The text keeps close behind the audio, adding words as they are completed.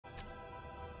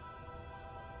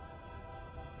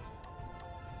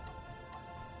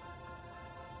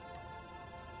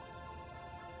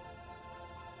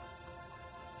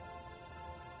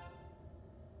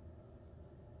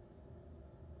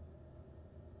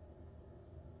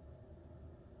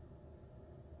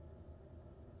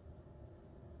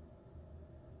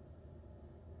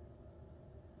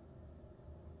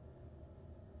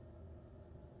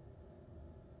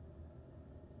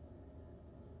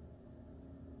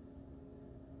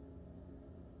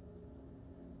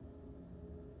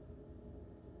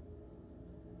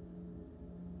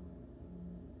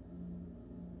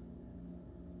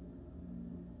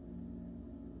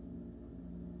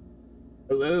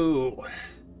Hello,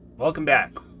 welcome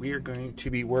back. We are going to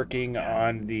be working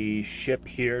on the ship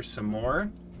here some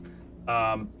more.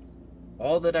 Um,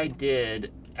 all that I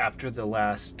did after the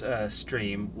last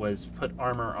stream was put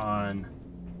armor on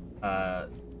uh,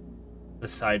 the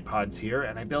side pods here,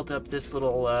 and I built up this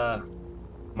little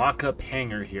mock-up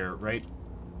hangar here, right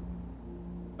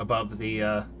above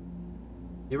the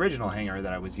original hangar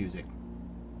that I was using.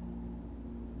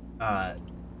 Uh,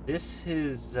 this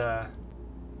is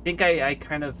I think I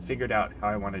kind of figured out how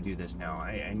I want to do this now.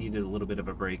 I needed a little bit of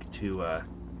a break to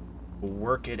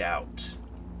work it out.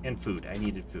 And food. I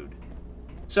needed food.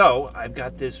 So I've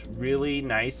got this really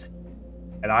nice,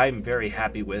 and I'm very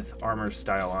happy with, armor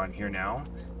style on here now.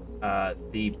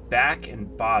 The back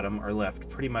and bottom are left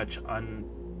pretty much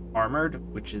unarmored,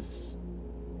 which is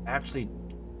actually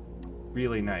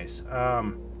really nice.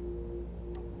 Now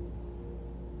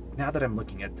that I'm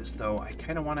looking at this, though, I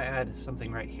kind of want to add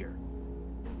something right here.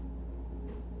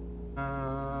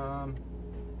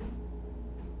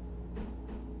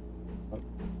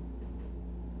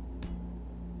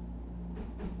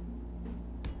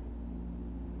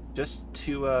 Just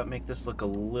to make this look a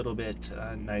little bit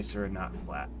nicer and not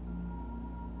flat.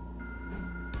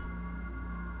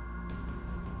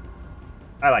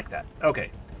 I like that. Okay,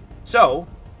 so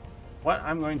what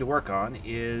I'm going to work on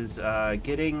is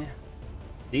getting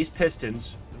these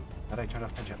pistons. How'd I turn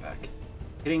off my jetpack?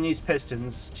 Getting these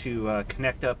pistons to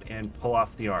connect up and pull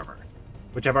off the armor,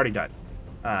 which I've already done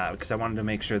because I wanted to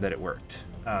make sure that it worked.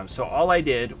 So all I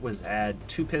did was add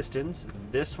 2 pistons.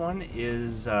 This one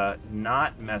is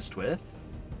not messed with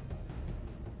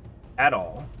at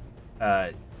all.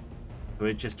 So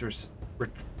it just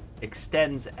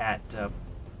extends at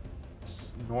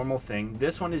normal thing.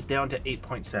 This one is down to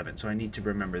 8.7, so I need to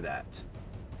remember that.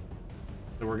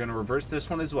 So we're going to reverse this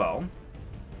one as well.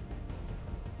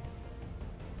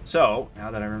 So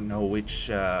now that I know which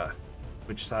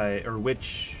side or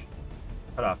which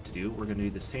cutoff to do, we're going to do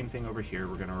the same thing over here.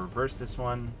 We're going to reverse this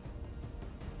one,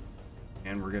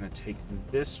 and we're going to take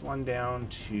this one down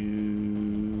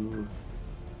to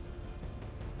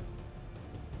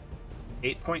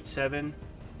 8.7, and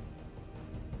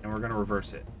we're going to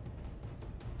reverse it.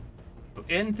 So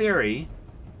in theory,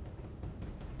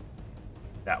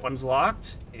 that one's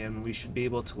locked, and we should be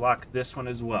able to lock this one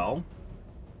as well,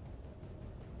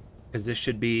 because this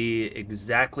should be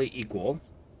exactly equal.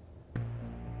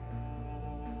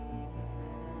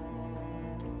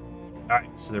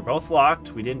 Alright, so they're both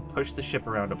locked. We didn't push the ship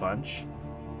around a bunch.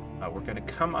 We're going to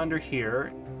come under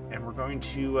here, and we're going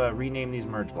to rename these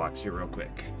merge blocks here real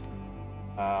quick.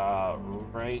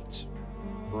 Right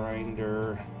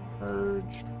grinder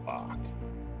merge block.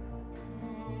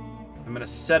 I'm going to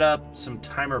set up some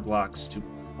timer blocks to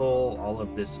pull all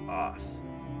of this off.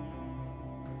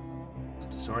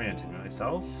 Just disorienting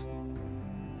myself.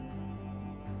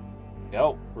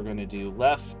 Yep, we're going to do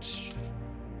left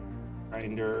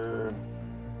grinder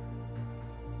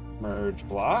merge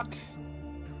block.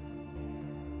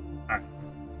 All right.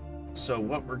 So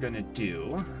what we're going to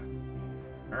do,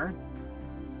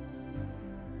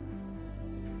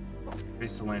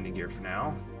 erase the landing gear for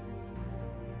now.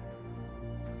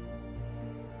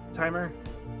 Timer.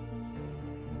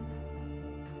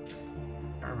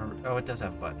 I don't remember. Oh, it does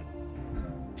have a button.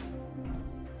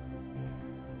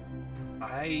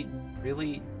 I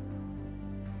really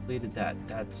deleted that.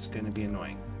 That's going to be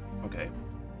annoying. Okay.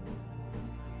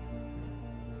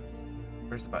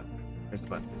 Where's the button? Where's the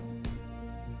button?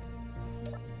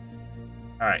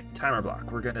 All right, timer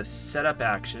block. We're going to set up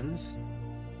actions.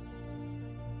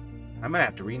 I'm going to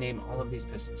have to rename all of these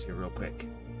pistons here real quick.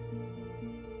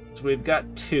 So we've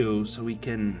got 2, so we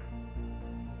can...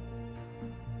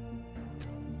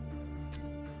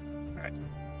 All right.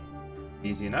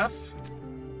 Easy enough.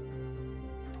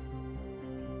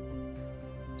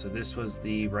 So this was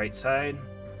the right side.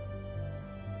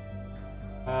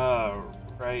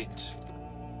 Right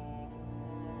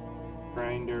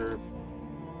grinder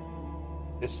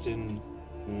piston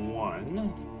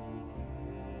 1.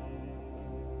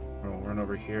 We'll run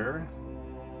over here.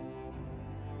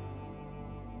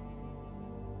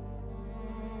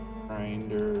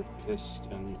 Grinder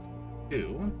piston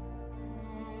 2.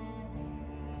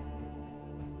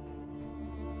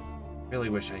 Really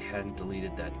wish I hadn't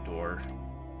deleted that door.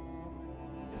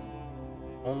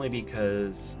 Only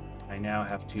because I now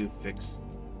have to fix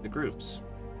the groups.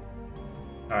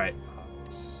 Alright,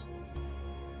 let's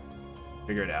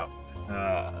figure it out.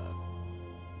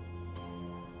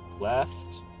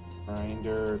 Left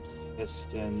grinder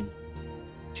piston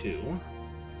 2.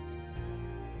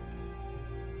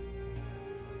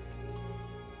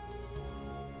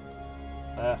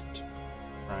 Left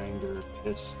grinder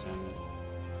piston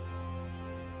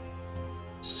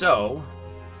So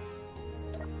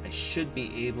I should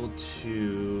be able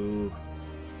to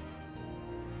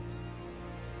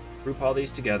group all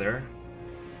these together.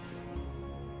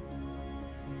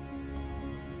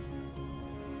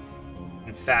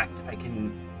 In fact, I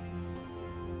can,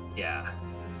 yeah.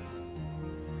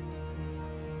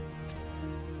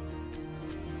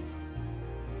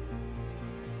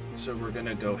 So we're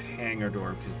gonna go hangar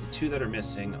door because the two that are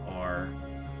missing are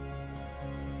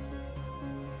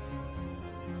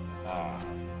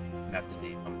I have to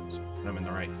name them so I'm in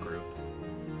the right group.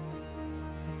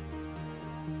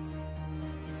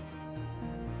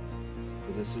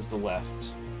 So this is the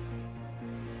left.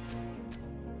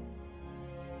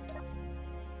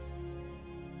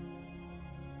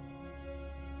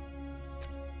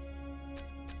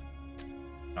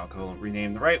 I'll go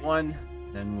rename the right one,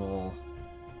 then we'll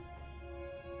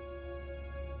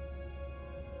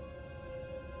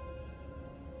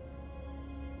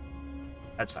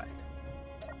that's fine.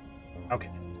 Okay,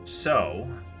 so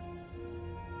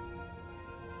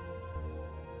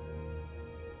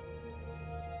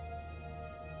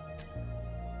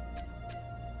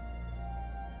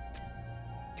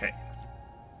okay.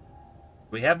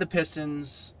 We have the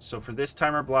pistons, so for this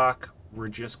timer block, we're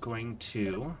just going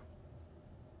to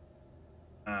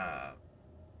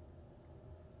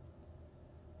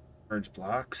merge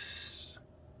blocks.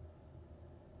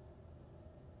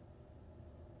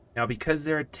 Now, because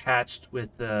they're attached with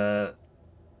the...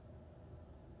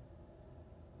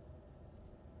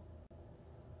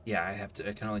 Yeah,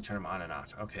 I can only turn them on and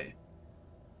off. Okay.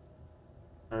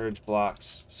 Merge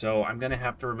blocks. So I'm going to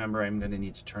have to remember I'm going to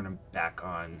need to turn them back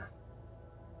on.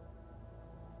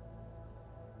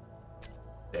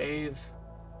 Save.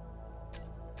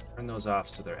 Turn those off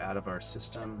so they're out of our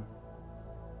system.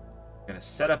 We're going to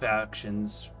set up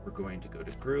actions. We're going to go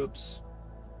to groups.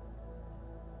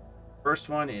 First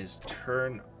one is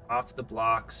turn off the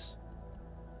blocks.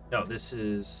 No, this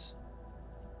is...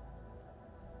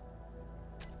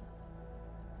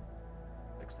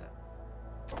 Fix that.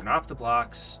 Turn off the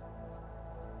blocks.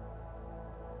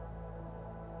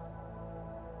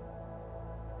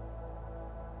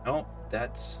 No,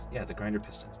 that's... Yeah, the grinder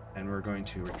pistons. And we're going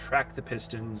to retract the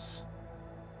pistons.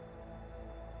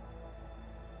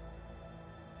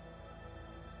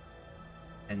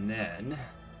 And then...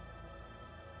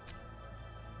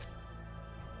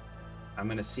 I'm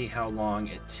going to see how long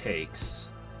it takes.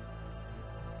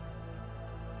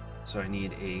 So I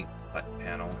need a button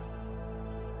panel.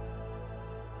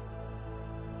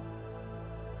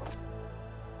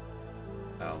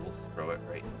 We'll throw it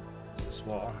right against this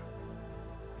wall.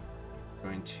 I'm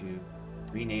going to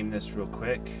rename this real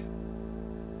quick.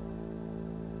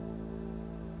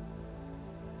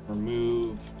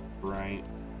 Remove grinder.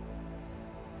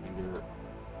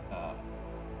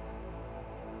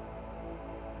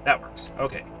 That works.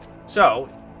 Okay. So,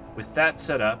 with that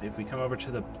set up, if we come over to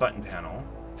the button panel,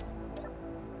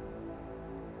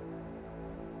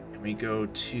 and we go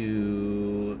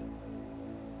to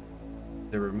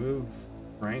the remove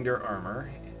grinder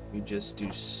armor, and we just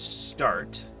do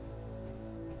start.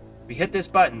 If we hit this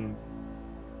button,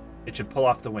 it should pull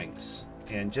off the wings.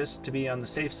 And just to be on the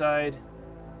safe side,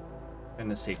 and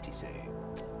the safety save.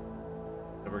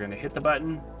 So we're going to hit the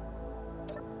button.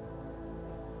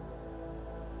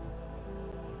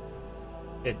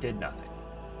 It did nothing.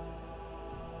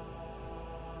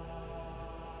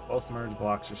 Both merge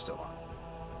blocks are still on.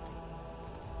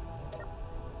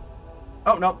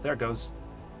 Oh, no, there it goes.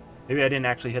 Maybe I didn't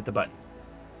actually hit the button.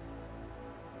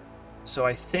 So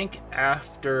I think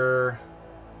after...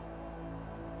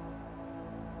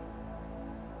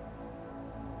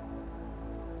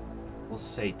 We'll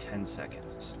say 10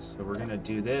 seconds. So we're going to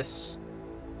do this.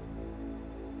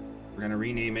 We're going to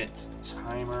rename it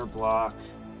timer block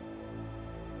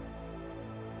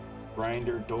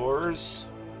grinder doors.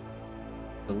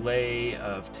 Delay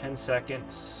of 10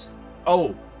 seconds.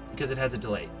 Oh, because it has a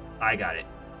delay. I got it.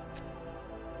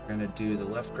 We're going to do the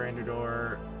left grinder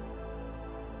door.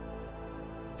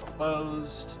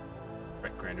 Closed.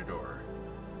 Right grinder door.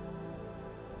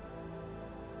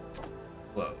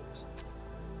 Closed.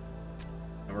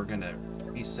 And we're going to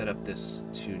reset up this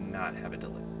to not have a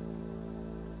delay.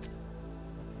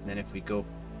 And then if we go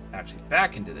actually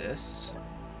back into this,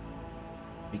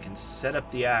 we can set up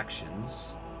the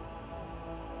actions.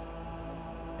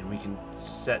 And we can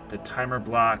set the timer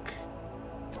block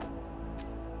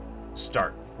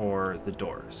start for the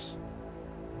doors.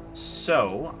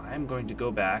 So I'm going to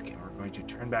go back and we're going to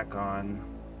turn back on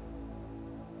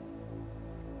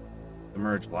the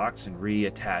merge blocks and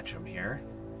reattach them here.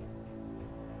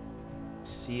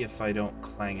 See if I don't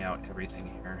clang out everything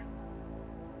here.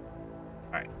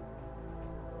 All right.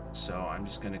 So I'm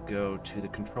just going to go to the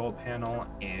control panel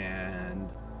and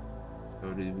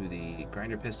go to the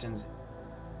grinder pistons,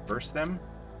 reverse them.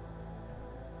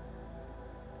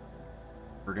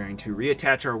 We're going to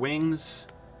reattach our wings,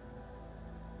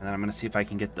 and then I'm going to see if I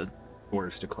can get the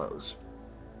doors to close.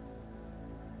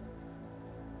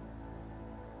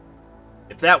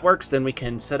 If that works, then we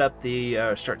can set up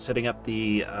the start setting up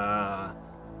the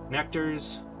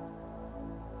connectors.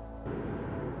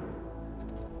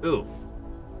 Ooh,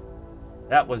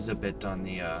 that was a bit on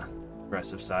the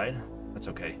aggressive side. That's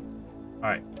okay. All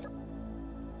right,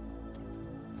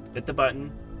 hit the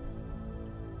button.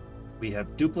 We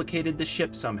have duplicated the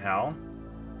ship somehow.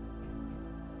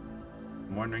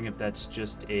 I'm wondering if that's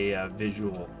just a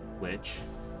visual glitch.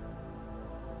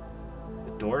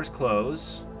 The doors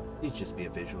close. Please just be a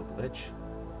visual glitch.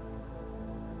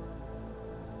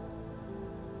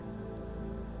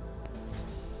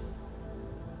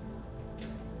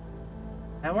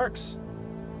 That works.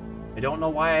 I don't know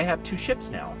why I have two ships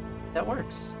now. That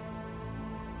works.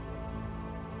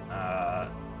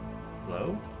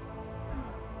 Hello?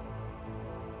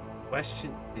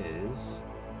 Question is...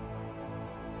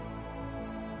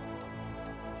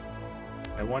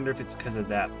 I wonder if it's because of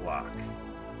that block.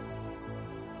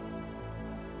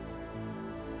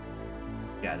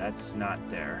 Yeah, that's not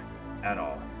there at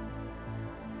all.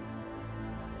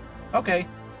 Okay.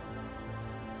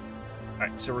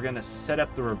 Alright, so we're going to set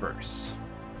up the reverse,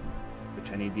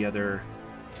 which I need the other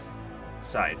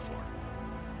side for.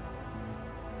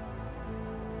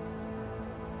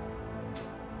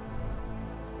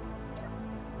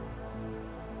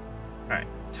 Alright,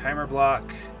 timer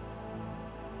block.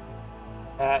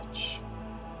 Patch.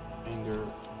 Anger.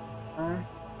 So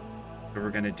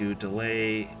we're going to do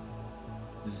delay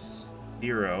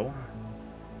 0.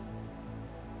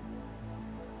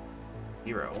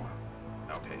 0.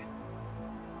 Okay.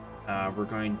 We're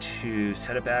going to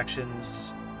set up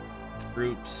actions,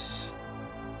 groups,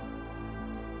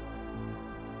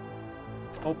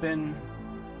 open,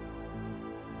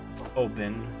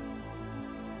 open.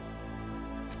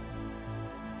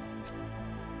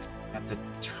 Have to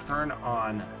turn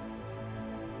on.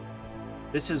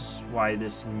 This is why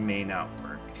this may not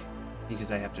work,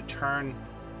 because I have to turn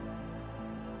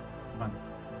on.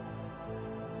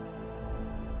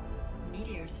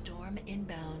 Meteor storm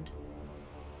inbound.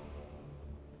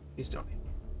 Please don't.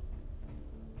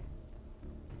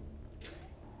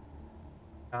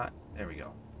 There we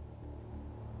go.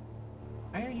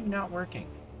 Why are you not working?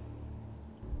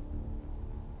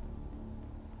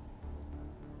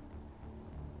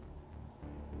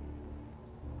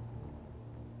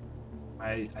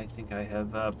 I think I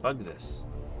have bugged this.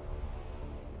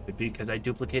 Could be because I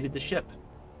duplicated the ship.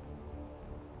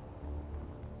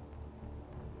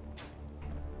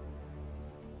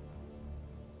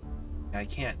 I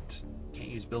can't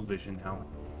use build vision now.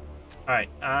 All right,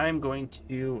 I'm going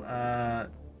to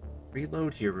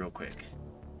reload here real quick.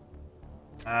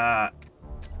 I'm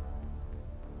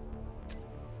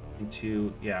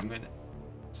gonna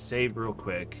save real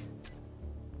quick,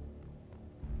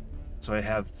 so I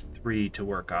have 3 to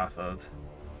work off of.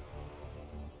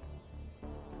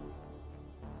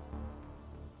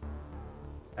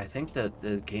 I think that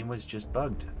the game was just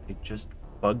bugged. It just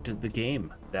bugged the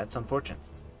game. That's unfortunate.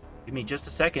 Give me just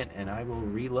a second and I will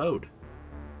reload.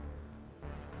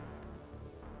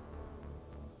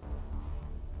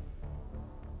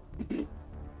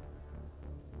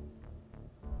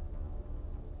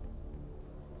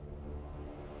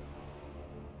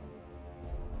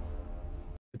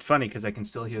 It's funny because I can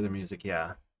still hear the music,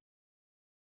 yeah.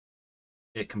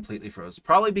 It completely froze.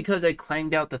 Probably because I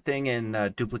clanged out the thing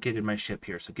and duplicated my ship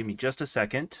here. So give me just a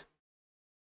second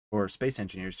for Space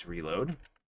Engineers to reload.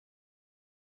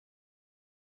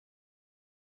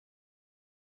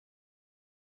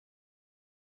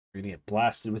 We're gonna get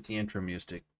blasted with the intro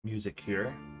music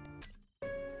here.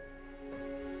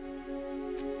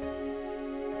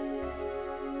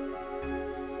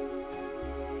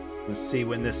 Let's see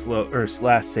when this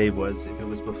last save was. If it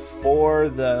was before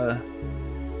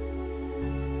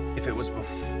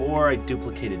I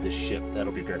duplicated the ship,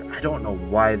 that'll be good. I don't know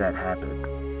why that happened.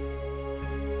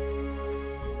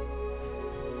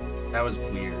 That was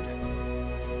weird.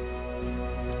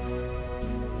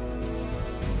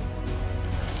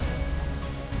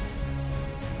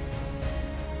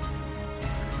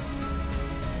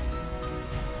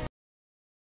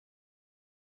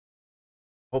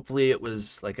 Hopefully it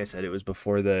was, like I said, it was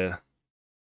before the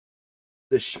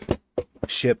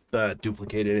ship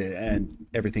duplicated it and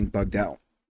everything bugged out.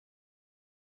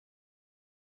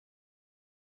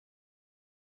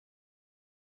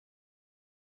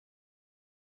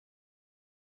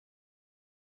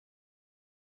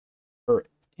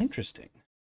 Interesting.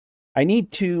 I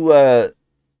need to,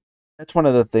 that's one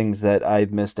of the things that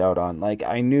I've missed out on. Like,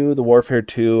 I knew the Warfare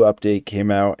 2 update came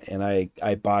out, and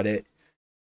I bought it.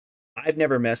 I've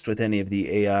never messed with any of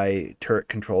the AI turret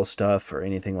control stuff or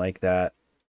anything like that.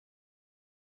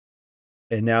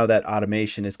 And now that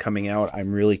automation is coming out,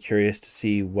 I'm really curious to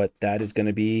see what that is going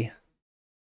to be,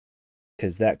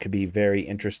 because that could be very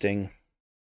interesting.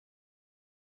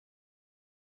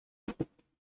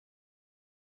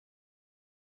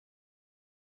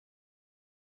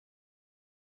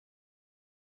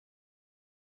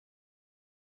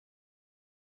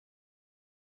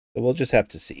 But we'll just have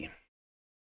to see.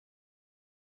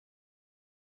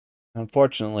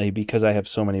 Unfortunately, because I have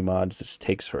so many mods, this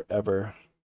takes forever.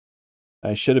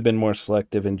 I should have been more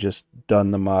selective and just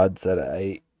done the mods that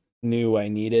I knew I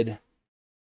needed.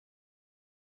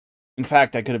 In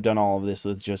fact, I could have done all of this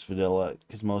with just vanilla,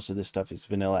 because most of this stuff is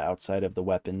vanilla outside of the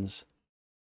weapons.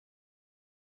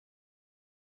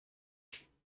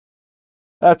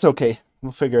 That's okay.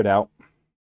 We'll figure it out.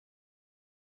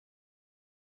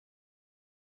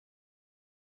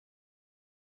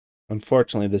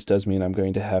 Unfortunately, this does mean I'm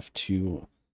going to have to...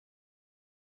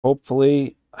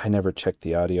 Hopefully, I never checked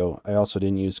the audio. I also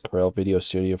didn't use Corel Video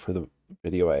Studio for the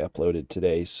video I uploaded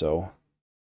today, so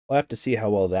we'll have to see how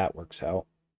well that works out.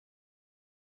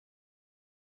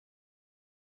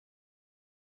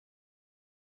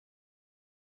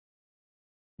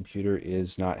 Computer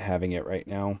is not having it right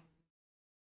now.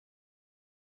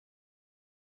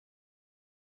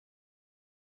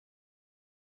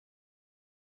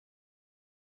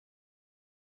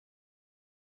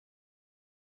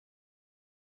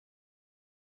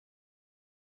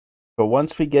 But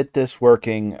once we get this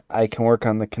working, I can work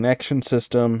on the connection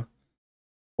system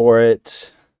for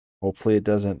it. Hopefully it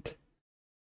doesn't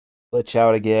glitch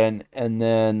out again. And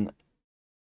then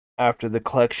after the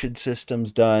collection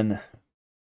system's done,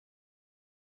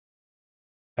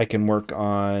 I can work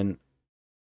on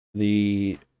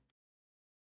the...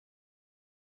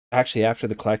 Actually, after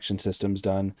the collection system's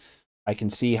done, I can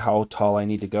see how tall I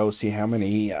need to go, see how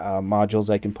many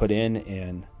modules I can put in,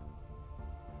 and...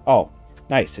 Oh,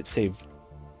 nice. It saved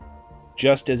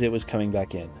just as it was coming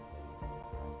back in.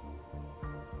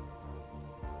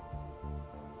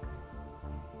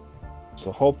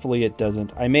 So hopefully it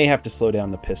doesn't... I may have to slow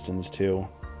down the pistons too.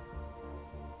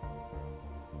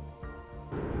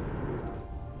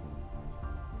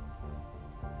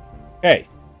 Okay.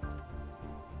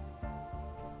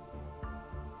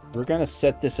 We're going to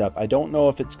set this up. I don't know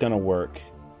if it's going to work.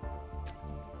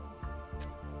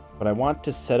 But I want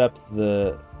to set up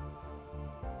the...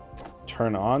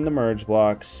 Turn on the merge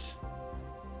blocks.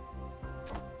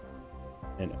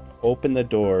 And open the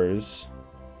doors.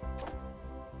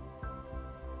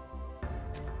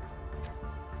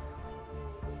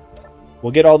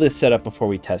 We'll get all this set up before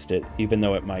we test it, even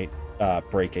though it might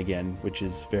break again, which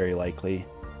is very likely.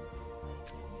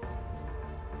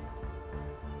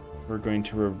 We're going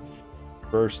to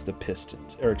reverse the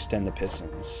pistons, or extend the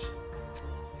pistons.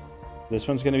 This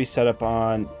one's going to be set up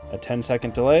on a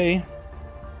 10-second delay.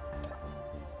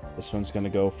 This one's going to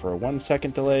go for a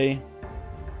 1-second delay.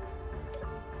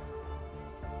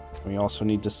 We also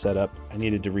need to set up... I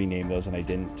needed to rename those and I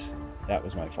didn't. That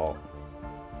was my fault.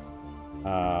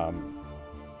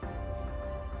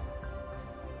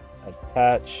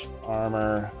 Attach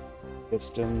armor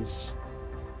pistons.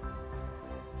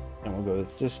 And we'll go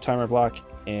with this timer block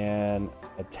and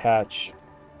attach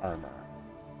armor.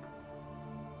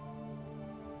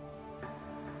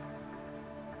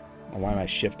 Why my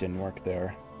shift didn't work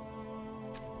there.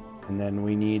 And then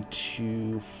we need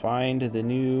to find the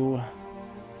new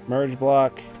merge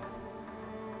block.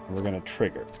 We're going to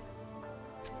trigger.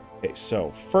 Okay, so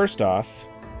first off,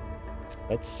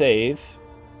 let's save.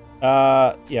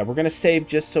 Yeah, we're going to save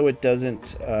just so it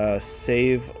doesn't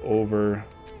save over...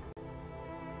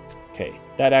 Okay,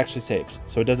 that actually saved.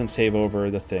 So it doesn't save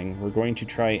over the thing. We're going to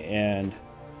try and...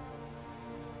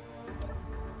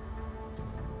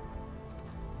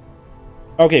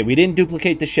 Okay, we didn't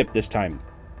duplicate the ship this time.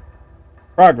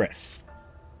 Progress.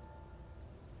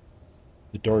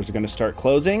 The doors are going to start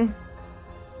closing.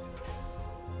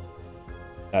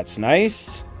 That's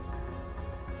nice.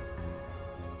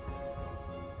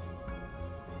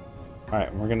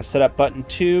 Alright, we're going to set up button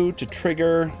 2 to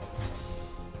trigger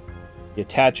the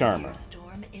attach armor.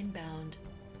 Storm inbound.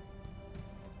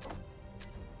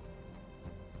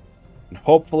 And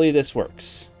hopefully this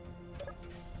works.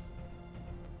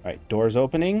 Alright, doors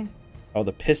opening. Oh,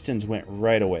 the pistons went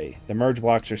right away. The merge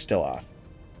blocks are still off.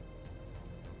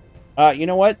 You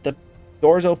know what? The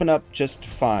doors open up just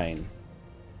fine.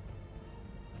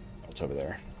 What's over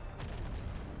there?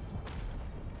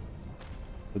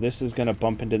 So this is going to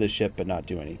bump into the ship but not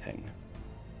do anything.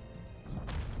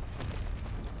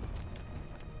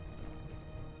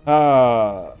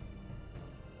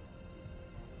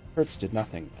 Hertz did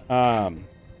nothing.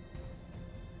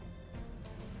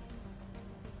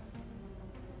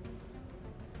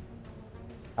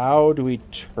 How do we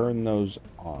turn those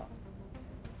on?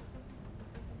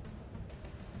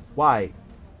 Why?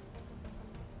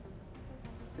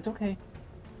 It's okay.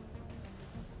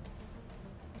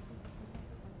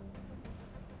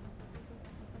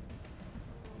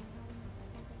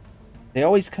 They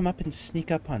always come up and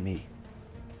sneak up on me.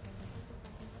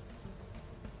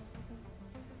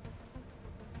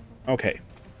 Okay.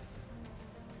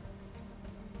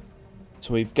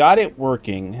 So we've got it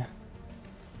working.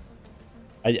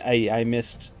 I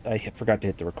forgot to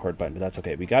hit the record button, but that's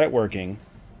okay. We got it working.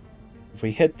 If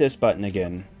we hit this button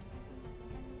again,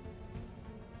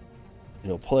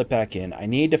 it'll pull it back in. I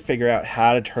need to figure out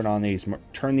how to turn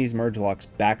these merge locks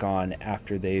back on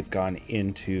after they've gone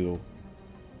into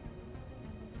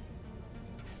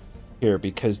here,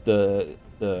 because the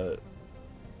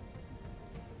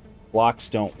blocks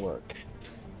don't work.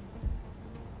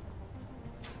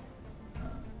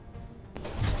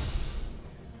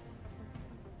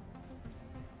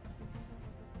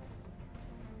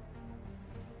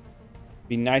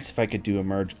 Be nice if I could do a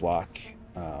merge block,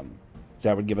 because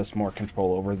that would give us more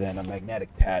control over than a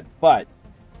magnetic pad, but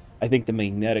I think the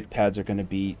magnetic pads are going to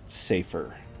be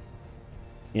safer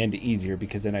and easier,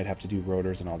 because then I'd have to do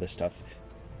rotors and all this stuff,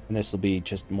 and this will be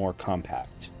just more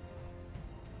compact.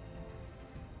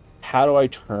 How do I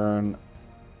turn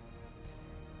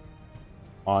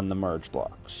on the merge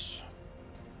blocks?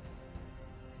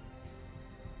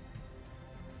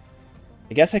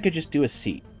 I guess I could just do a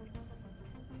seat.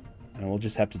 And we'll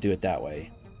just have to do it that way.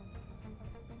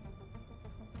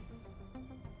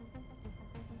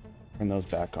 Turn those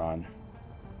back on. And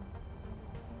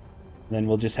then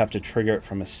we'll just have to trigger it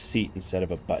from a seat instead of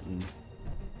a button.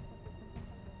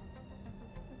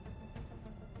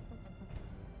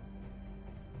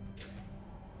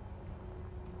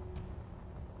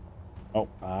 Oh,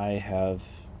 I have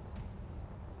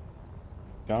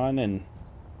gone and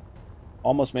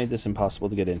almost made this impossible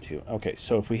to get into. Okay,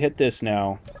 so if we hit this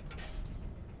now,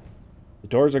 the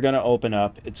doors are going to open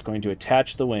up. It's going to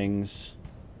attach the wings.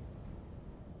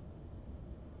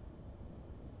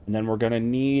 And then we're going to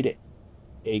need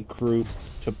a group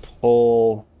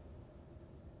to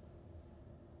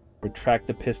retract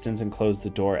the pistons and close the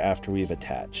door after we've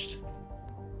attached.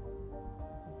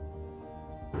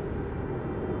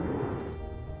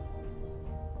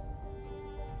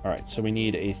 Alright, so we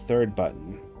need a third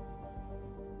button.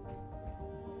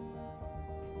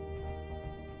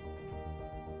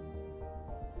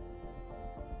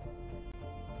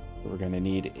 We're going to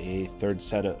need a third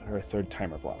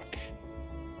timer block.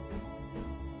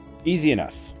 Easy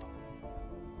enough.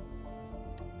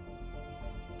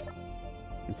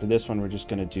 And for this one, we're just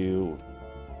going to do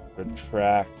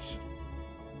retract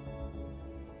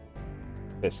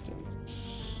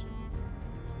pistons.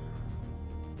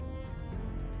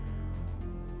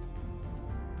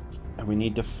 And we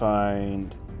need to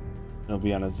find, it'll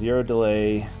be on a 0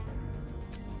 delay.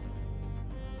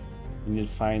 We need to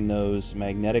find those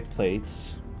magnetic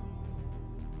plates.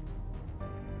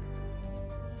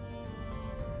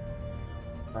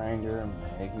 Grinder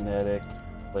magnetic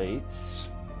plates.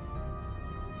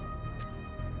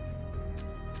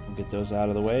 We'll get those out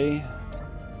of the way.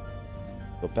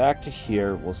 Go back to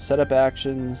here. We'll set up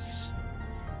actions.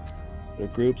 The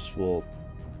groups will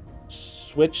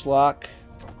switch lock.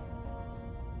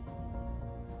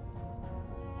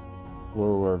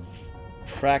 We'll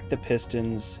retract the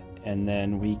pistons. And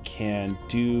then we can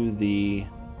do the...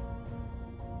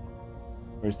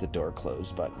 Where's the door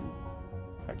close button?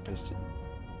 Retract piston.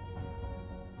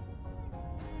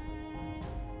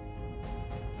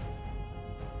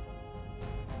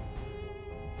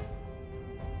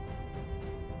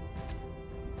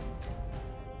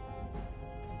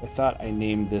 I thought I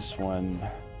named this one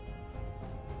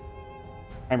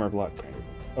timer block grinder.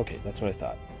 Okay, that's what I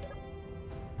thought.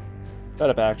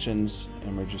 Setup actions,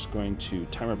 and we're just going to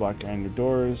timer block grinder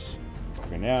doors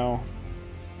for now.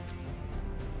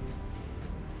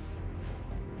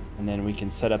 And then we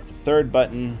can set up the third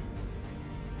button.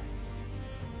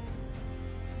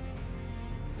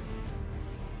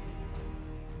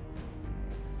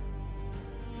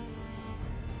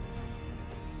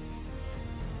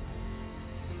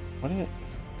 What is it?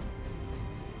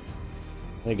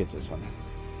 I think it's this one.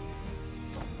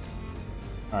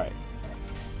 Alright.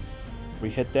 We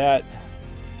hit that.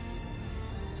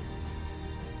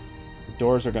 The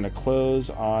doors are going to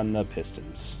close on the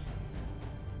pistons.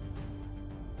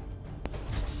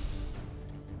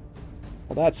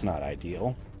 Well, that's not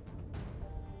ideal.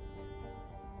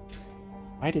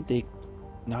 Why did they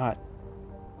not...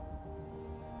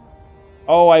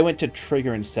 Oh, I went to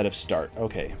trigger instead of start.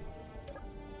 Okay.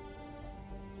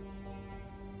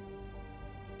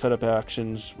 Setup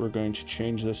actions, we're going to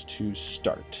change this to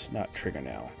start, not trigger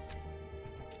now.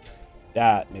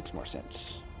 That makes more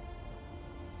sense.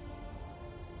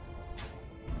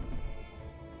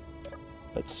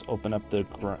 Let's open up the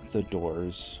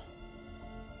doors.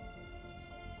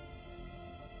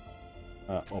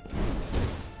 Open.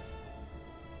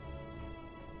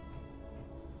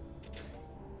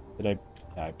 Did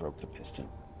I broke the piston.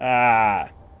 Ah!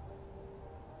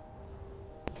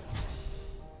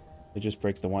 I just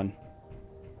break the one.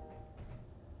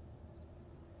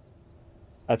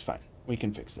 That's fine. We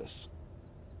can fix this.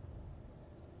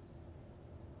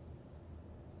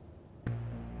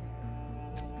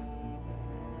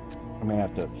 I'm gonna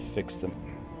have to fix them.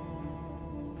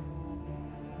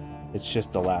 It's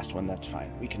just the last one. That's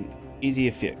fine. We can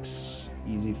easy fix.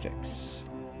 Easy fix.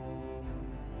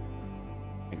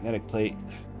 Magnetic plate.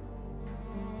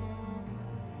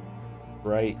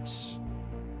 Right.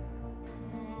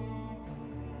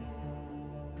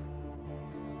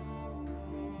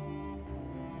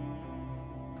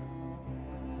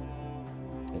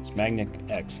 It's Magnet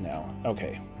X now.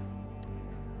 Okay.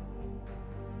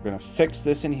 We're going to fix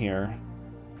this in here.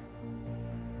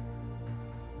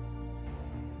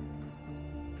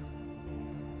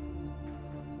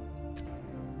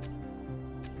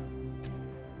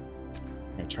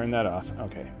 I'm going to turn that off.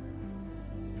 Okay.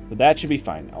 So that should be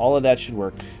fine. All of that should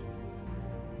work.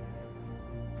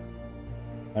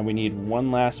 And we need one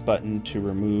last button to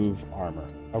remove armor.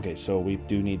 Okay, so we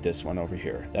do need this one over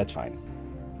here. That's fine.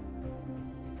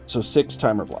 So 6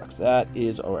 timer blocks. That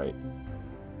is all right.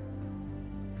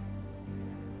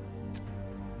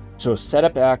 So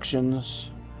setup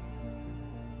actions.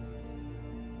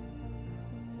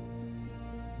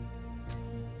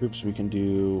 Oops, we can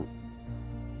do...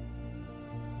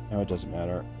 No, it doesn't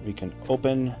matter. We can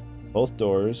open both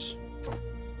doors.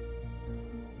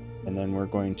 And then we're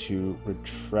going to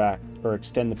retract or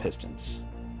extend the pistons.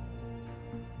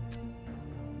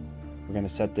 We're going to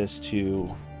set this to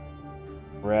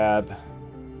grab,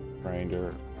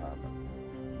 grinder, armor.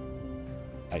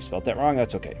 I spelled that wrong.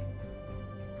 That's okay.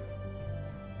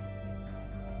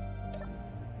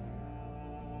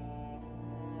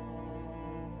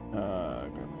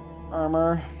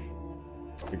 Armor.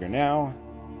 Trigger now.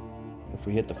 If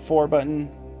we hit the 4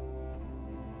 button,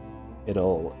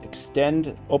 it'll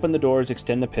extend, open the doors,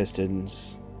 extend the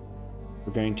pistons.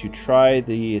 We're going to try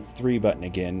the 3 button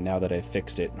again now that I've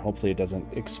fixed it. Hopefully it doesn't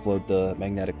explode the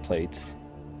magnetic plates.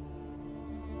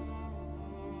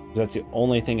 That's the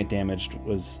only thing it damaged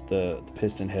was the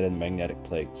piston head and the magnetic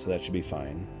plate, so that should be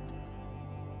fine.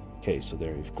 Okay, so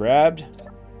there we've grabbed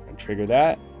and trigger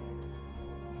that.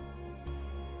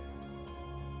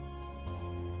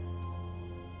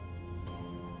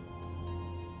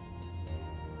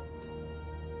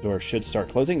 Door should start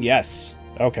closing. Yes.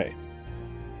 Okay.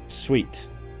 Sweet.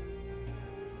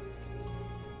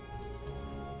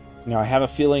 Now, I have a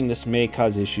feeling this may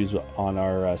cause issues on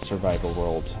our survival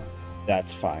world.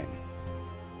 That's fine.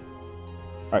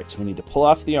 Alright, so we need to pull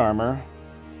off the armor.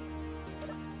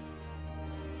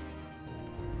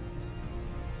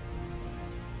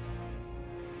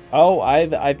 Oh,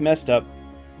 I've messed up.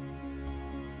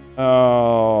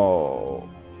 Oh,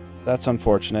 that's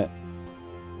unfortunate.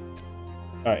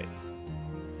 Alright.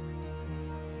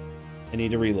 I need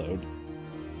to reload.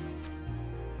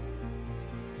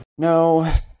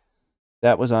 No,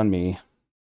 that was on me.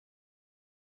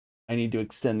 I need to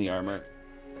extend the armor.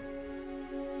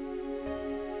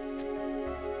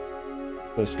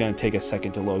 So it's going to take a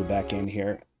second to load back in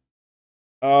here.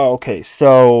 Oh, okay,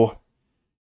 so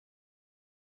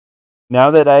now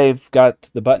that I've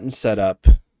got the button set up,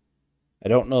 I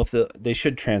don't know if they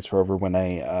should transfer over when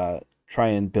I try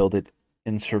and build it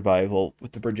in survival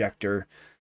with the projector.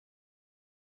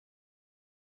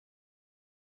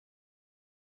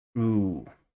 Ooh.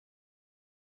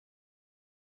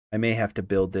 I may have to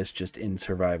build this just in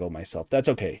survival myself. That's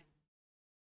okay.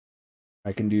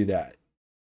 I can do that.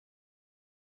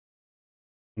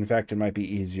 In fact, it might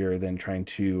be easier than trying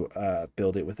to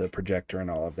build it with a projector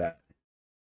and all of that.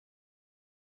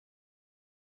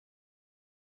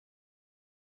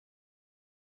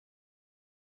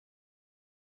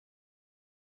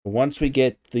 Once we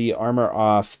get the armor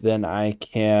off, then I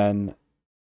can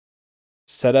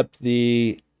set up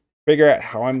figure out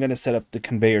how I'm going to set up the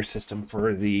conveyor system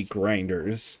for the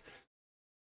grinders.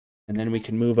 And then we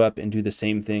can move up and do the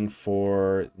same thing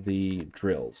for the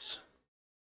drills.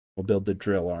 we'll build the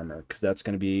drill armor, because that's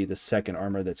going to be the second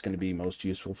armor that's going to be most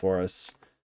useful for us.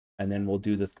 And then we'll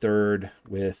do the third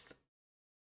with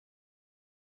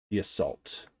the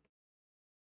assault.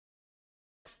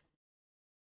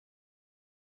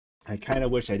 I kind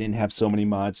of wish I didn't have so many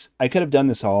mods. I could have done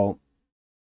this all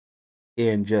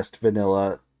in just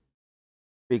vanilla,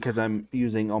 because I'm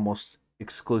using almost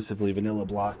exclusively vanilla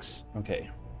blocks. Okay.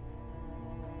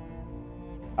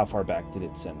 How far back did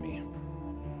it send me?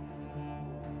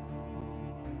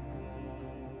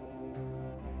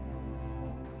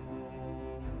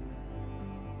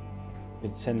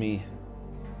 It sent me...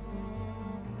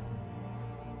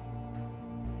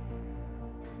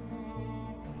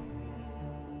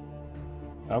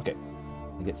 Okay.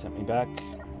 I think it sent me back.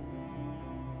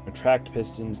 Retract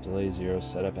pistons, delay 0,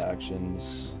 setup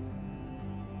actions.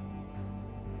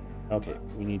 Okay,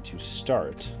 we need to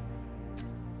start.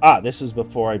 Ah, this is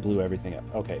before I blew everything up.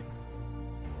 Okay.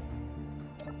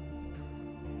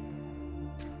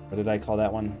 What did I call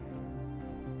that one?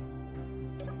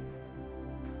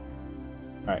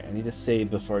 Alright, I need to save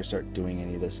before I start doing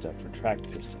any of this stuff.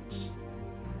 Retract pistons.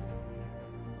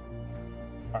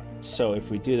 Alright, so if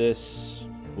we do this,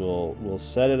 we'll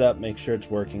set it up, make sure it's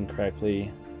working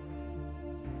correctly.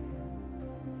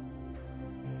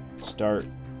 Start.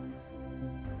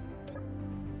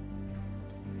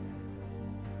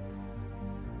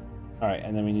 Alright,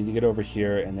 and then we need to get over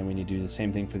here, and then we need to do the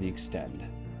same thing for the extend.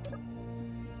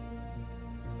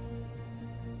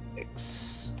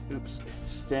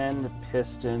 Extend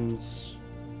pistons.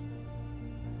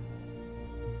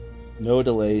 No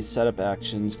delay, setup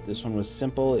actions. This one was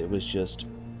simple. It was just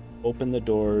open the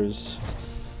doors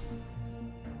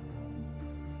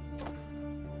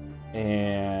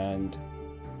and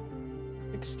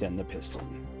extend the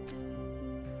piston.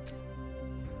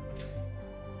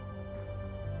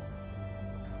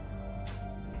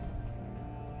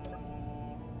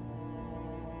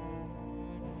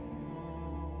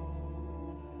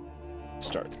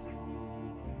 Start.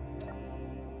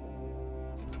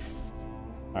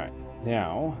 All right,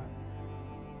 now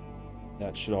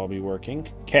that should all be working.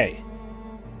 Okay,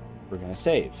 we're gonna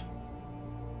save.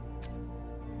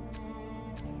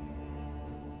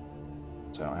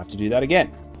 So I don't have to do that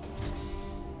again.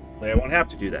 I won't have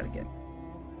to do that again.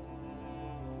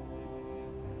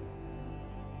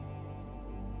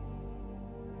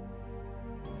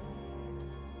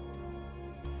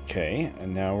 Okay,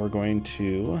 and now we're going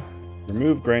to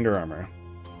remove grinder armor.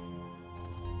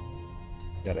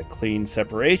 Got a clean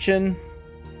separation.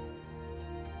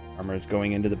 Armor is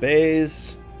going into the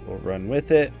bays. We'll run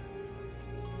with it.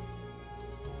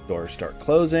 Doors start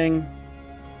closing.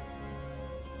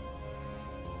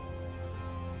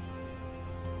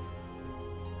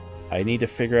 I need to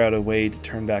figure out a way to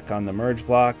turn back on the merge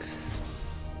blocks,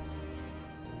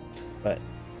 but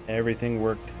everything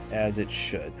worked as it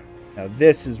should. Now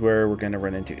this is where we're going to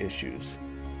run into issues.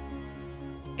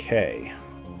 Okay.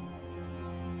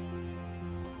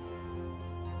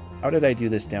 How did I do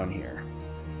this down here?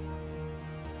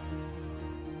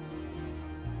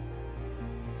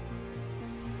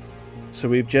 So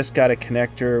we've just got a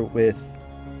connector with...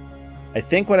 I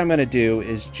think what I'm going to do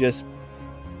is just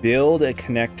build a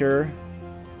connector,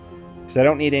 because I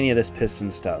don't need any of this piston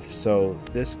stuff. So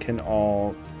this can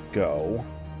all go.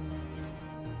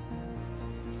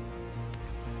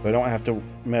 I don't have to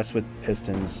mess with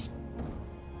pistons.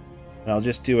 And I'll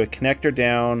just do a connector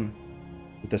down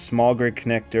with a small grid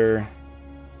connector.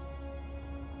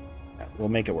 We'll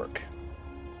make it work.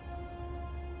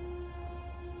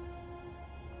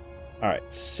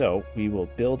 Alright, so we will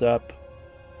build up.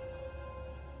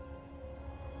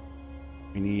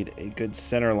 We need a good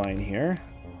center line here.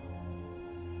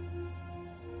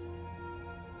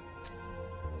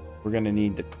 We're going to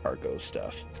need the cargo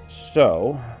stuff.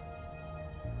 So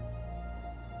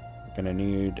we're going to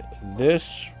need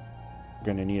this. We're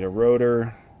going to need a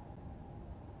rotor.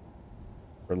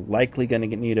 We're likely going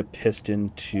to need a piston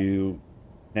to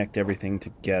connect everything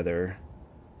together.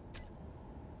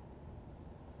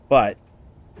 But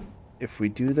if we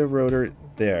do the rotor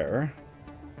there,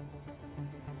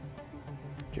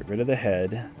 get rid of the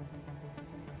head.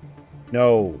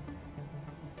 No.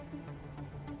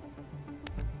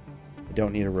 I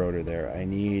don't need a rotor there. I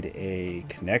need a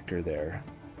connector there.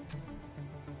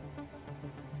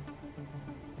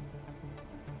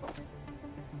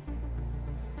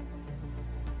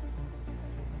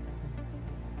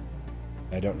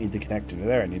 I don't need the connector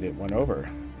there. I need it one over.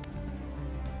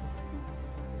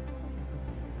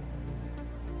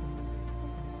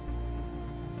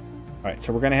 Alright,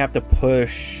 so we're going to have to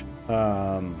push... we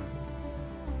are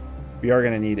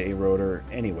going to need a rotor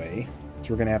anyway.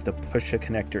 So we're going to have to push a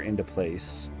connector into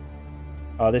place.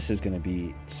 Oh, this is going to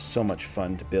be so much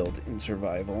fun to build in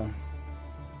survival.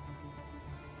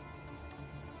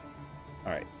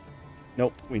 All right.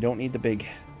 Nope, we don't need the big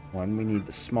one. We need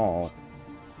the small.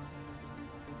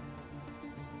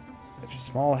 Such a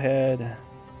small head.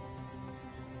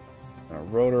 A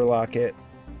rotor lock it.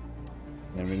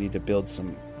 Then we need to build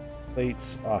some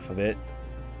plates off of it.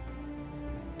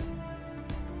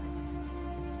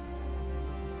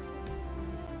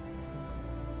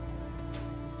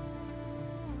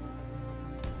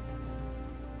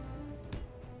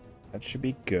 That should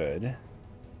be good.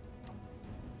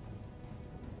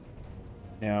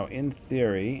 Now, in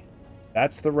theory,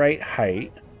 that's the right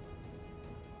height.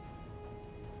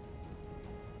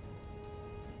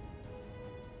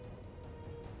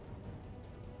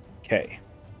 Okay.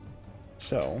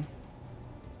 So,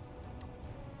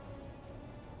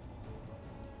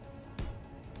 I'm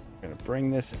going to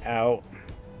bring this out.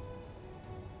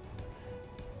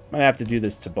 Might have to do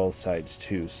this to both sides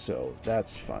too, so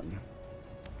that's fun.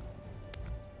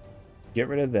 Get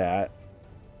rid of that.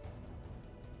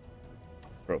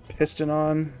 Throw piston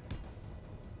on.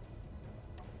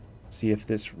 See if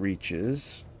this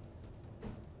reaches.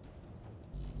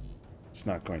 It's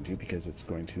not going to, because it's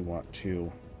going to want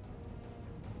to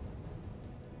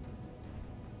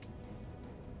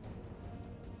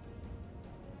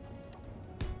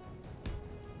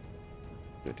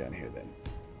do it down here then.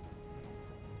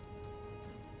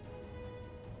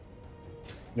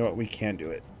 You know what? We can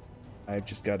do it. I've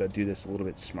just got to do this a little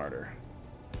bit smarter.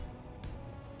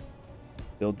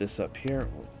 Build this up here.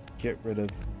 We'll get rid of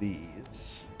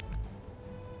these.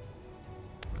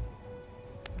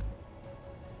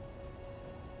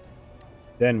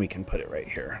 Then we can put it right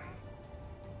here.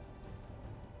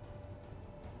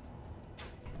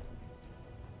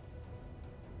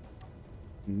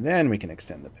 And then we can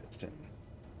extend the piston.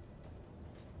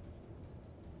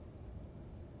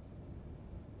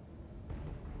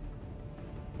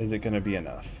 Is it going to be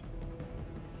enough?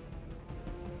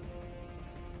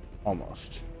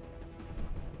 Almost.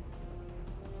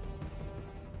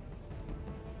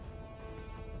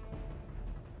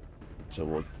 So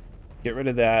we'll get rid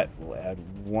of that. We'll add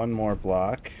one more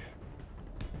block.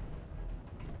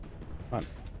 Come on.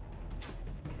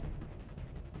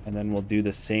 And then we'll do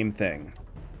the same thing.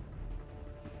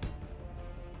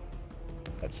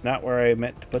 That's not where I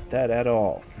meant to put that at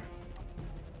all.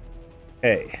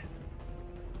 Okay.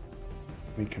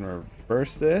 We can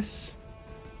reverse this.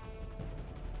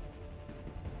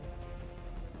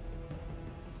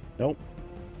 Nope.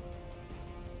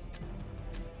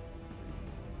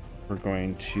 We're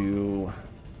going to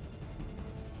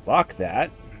lock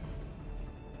that.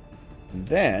 And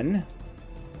then,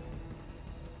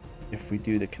 if we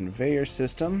do the conveyor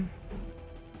system,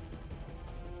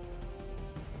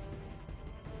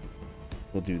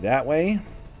 we'll do that way.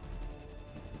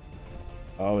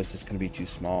 Oh, is this going to be too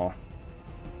small?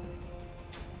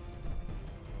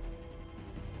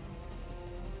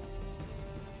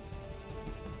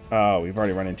 Oh, we've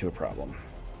already run into a problem.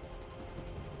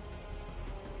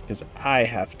 Because I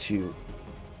have to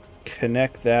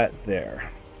connect that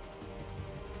there.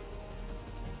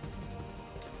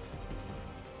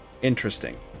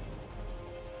 Interesting.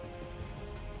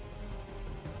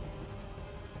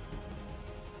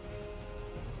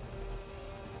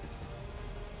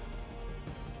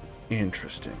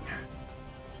 Interesting.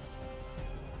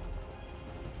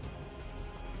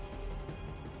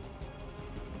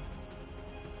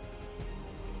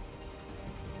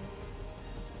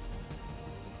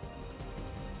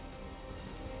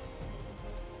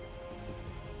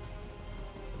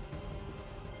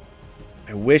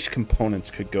 I wish components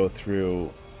could go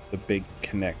through the big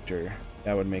connector.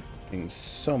 That would make things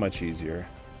so much easier.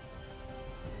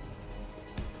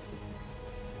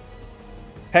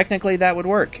 Technically, that would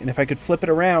work. And if I could flip it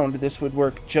around, this would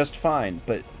work just fine.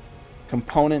 But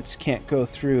components can't go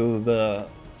through the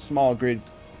small grid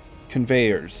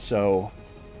conveyors, so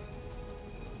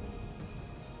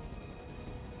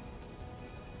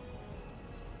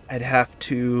I'd have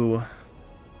to...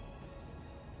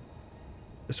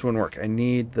 This wouldn't work. I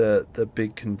need the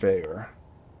big conveyor.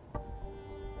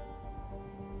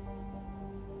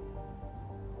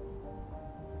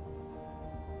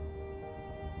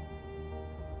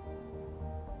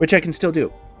 Which I can still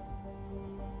do.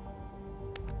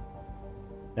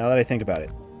 Now that I think about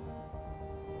it.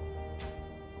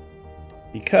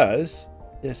 Because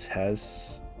this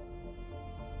has...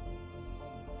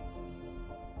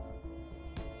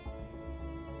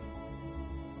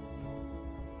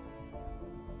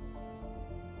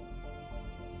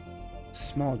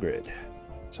 small grid.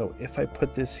 So if I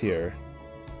put this here,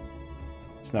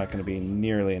 it's not going to be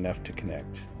nearly enough to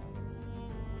connect.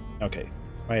 Okay.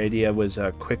 My idea was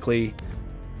quickly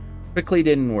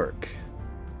didn't work.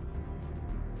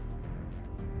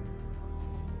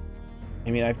 I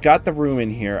mean, I've got the room in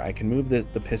here. I can move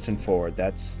the piston forward.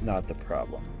 That's not the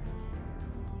problem.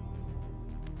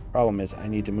 Problem is I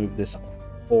need to move this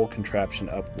whole contraption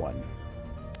up one.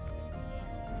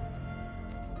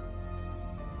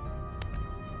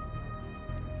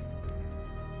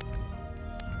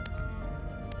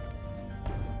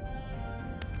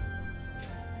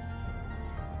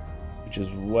 Which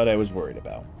is what I was worried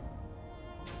about.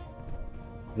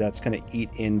 That's going to eat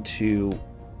into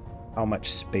how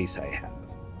much space I have.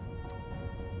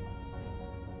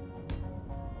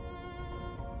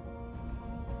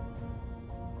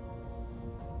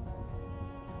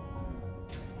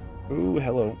 Ooh,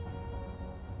 hello.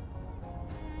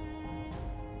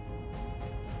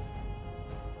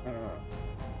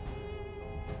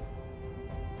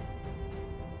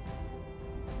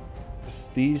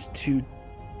 These two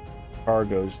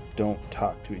cargos don't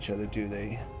talk to each other, do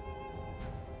they?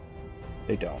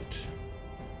 They don't.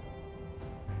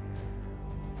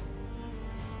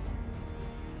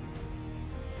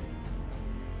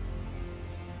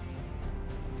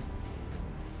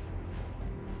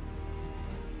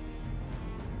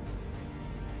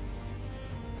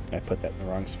 I put that in the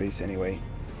wrong space anyway.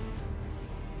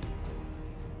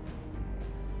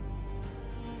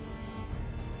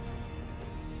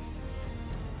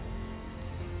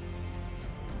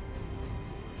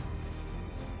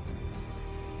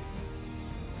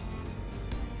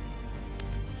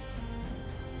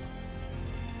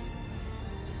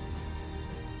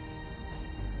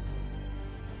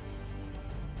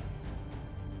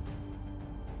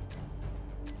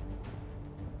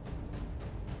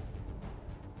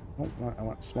 Oh, I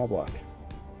want small block.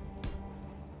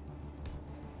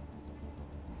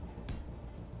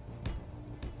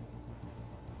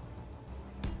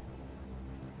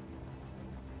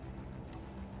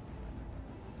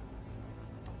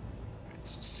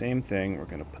 So same thing. We're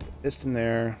going to put the piston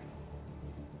there.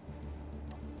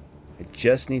 I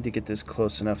just need to get this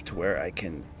close enough to where I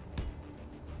can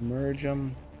merge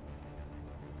them.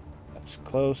 That's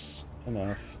close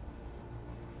enough.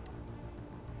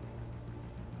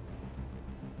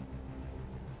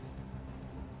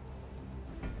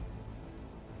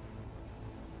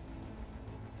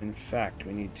 In fact,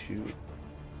 we need to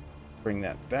bring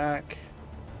that back.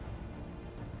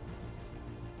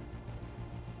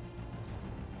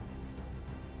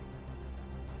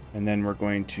 And then we're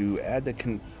going to add the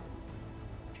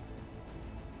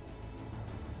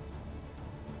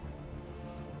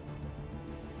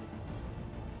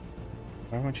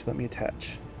Why won't you let me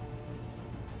attach?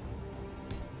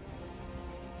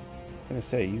 I'm gonna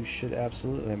say you should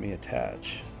absolutely let me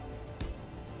attach.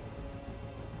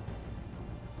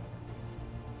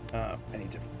 I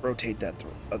need to rotate that the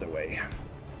other way.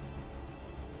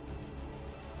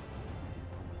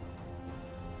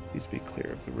 Please be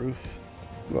clear of the roof.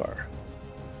 You are.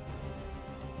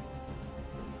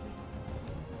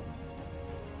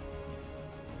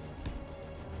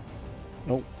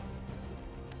 Nope.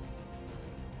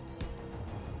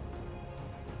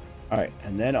 Alright,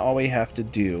 and then all we have to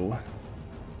do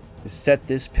is set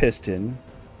this piston,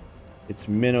 its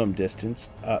minimum distance,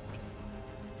 up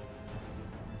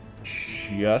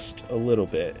just a little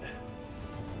bit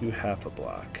to half a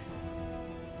block.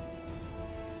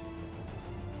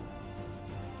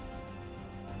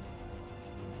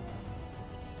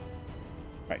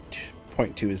 Right,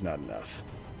 0.2 is not enough.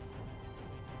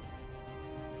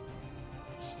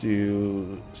 Let's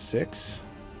do 6.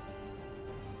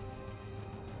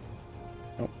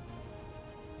 Nope.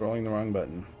 Rolling the wrong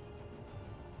button.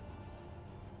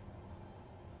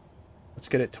 Let's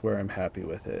get it to where I'm happy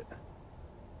with it.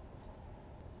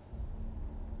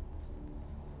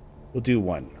 We'll do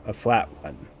 1, a flat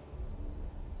 1.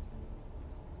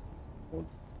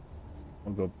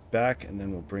 We'll go back and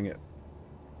then we'll bring it.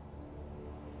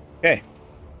 Okay.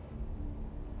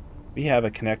 We have a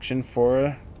connection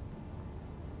for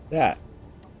that.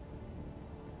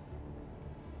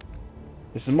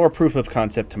 This is more proof of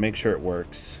concept to make sure it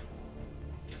works.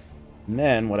 And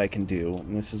then what I can do,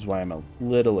 and this is why I'm a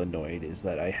little annoyed, is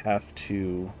that I have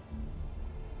to...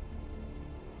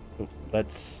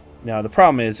 Now, the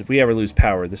problem is, if we ever lose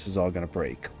power, this is all going to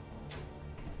break.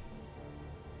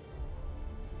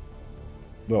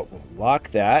 Well, we'll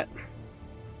lock that.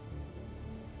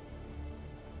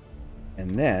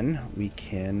 And then we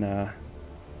can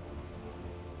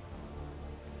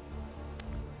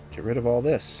get rid of all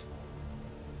this.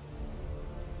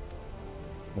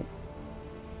 Oh.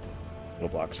 Little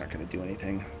blocks aren't going to do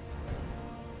anything.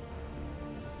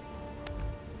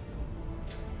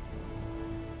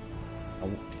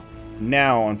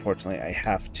 Now, unfortunately, I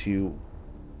have to...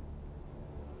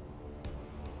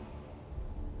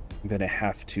 I'm going to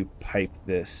have to pipe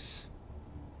this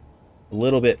a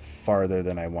little bit farther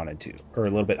than I wanted to, or a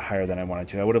little bit higher than I wanted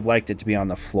to. I would have liked it to be on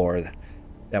the floor.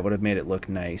 That would have made it look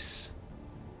nice.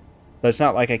 But it's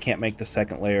not like I can't make the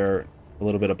second layer a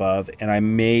little bit above, and I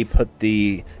may put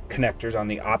the connectors on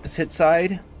the opposite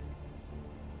side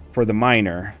for the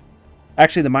miner.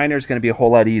 Actually, the miner is going to be a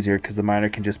whole lot easier because the miner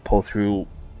can just pull through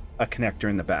a connector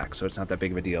in the back, so it's not that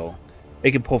big of a deal.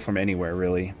 It can pull from anywhere,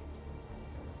 really.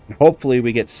 And hopefully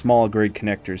we get small grid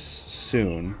connectors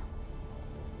soon,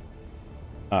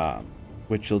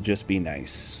 which will just be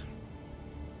nice.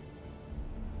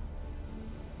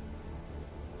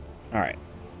 All right.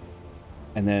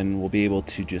 And then we'll be able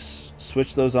to just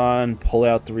switch those on, pull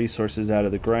out the resources out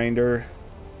of the grinder.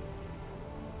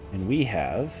 And we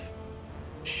have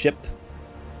a ship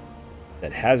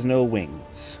that has no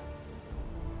wings.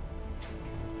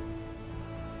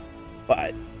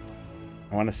 But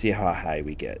I want to see how high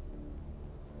we get.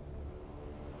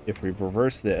 If we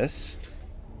reverse this,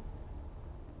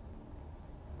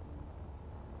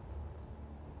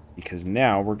 because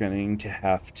now we're going to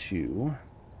have to,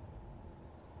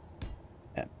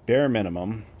 at bare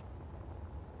minimum,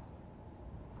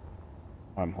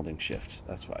 oh, I'm holding shift,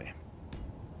 that's why.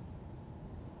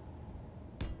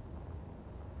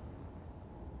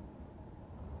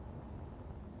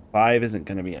 Five isn't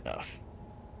going to be enough.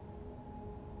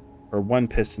 Or one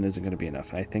piston isn't going to be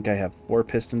enough. And I think I have 4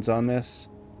 pistons on this.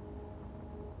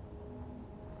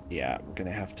 Yeah, we're going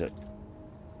to have to...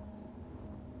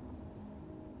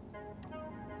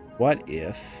 What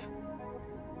if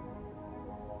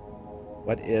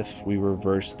we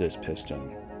reverse this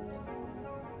piston?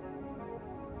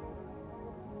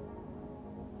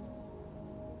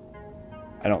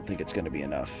 I don't think it's going to be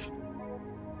enough.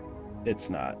 It's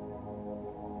not.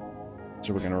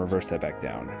 So we're going to reverse that back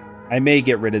down. I may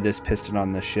get rid of this piston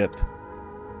on the ship.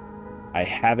 I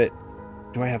have it.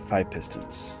 Do I have 5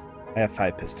 pistons? I have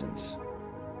 5 pistons.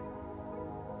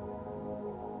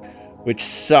 Which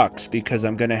sucks because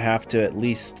I'm going to have to at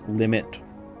least limit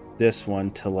this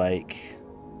one to like...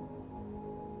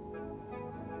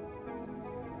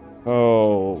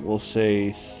 Oh, we'll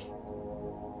say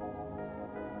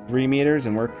 3 meters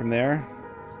and work from there.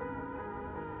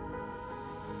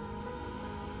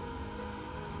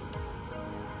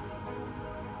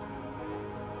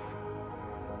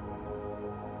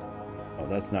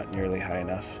 That's not nearly high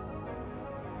enough.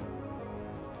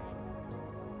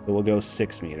 So we'll go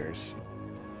 6 meters.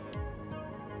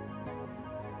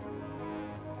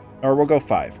 Or we'll go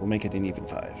 5. We'll make it an even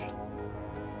 5.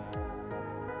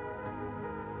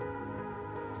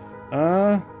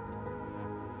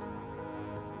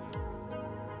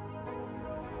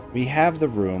 We have the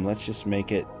room. Let's just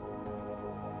make it...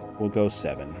 We'll go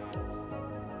 7.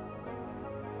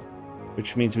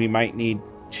 Which means we might need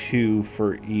 2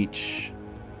 for each...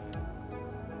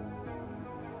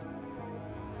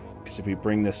 If we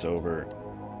bring this over,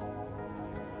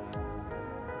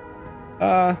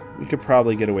 we could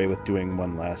probably get away with doing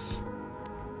 1 less.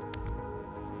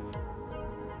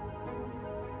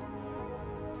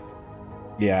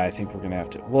 Yeah, I think we're gonna have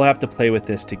to. We'll have to play with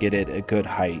this to get it a good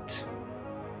height,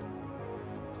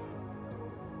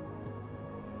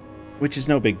 which is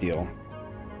no big deal.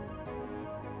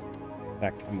 In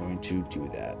fact, I'm going to do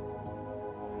that.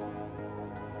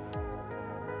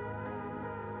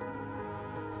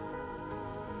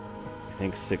 I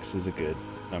think 6 is a good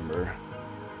number.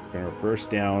 We're going to reverse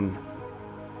down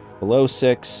below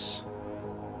 6.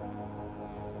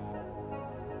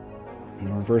 And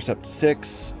then reverse up to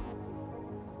 6.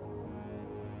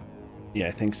 Yeah,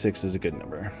 I think 6 is a good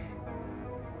number.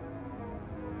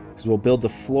 Because we'll build the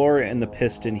floor and the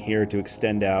piston here to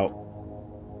extend out.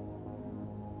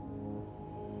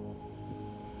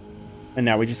 And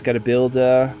now we just got to build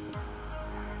the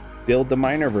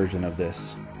minor version of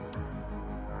this.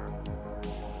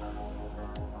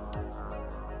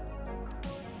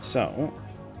 So,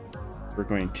 we're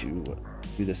going to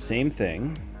do the same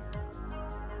thing.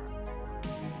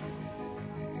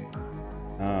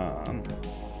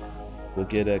 We'll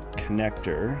get a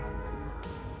connector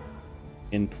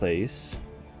in place.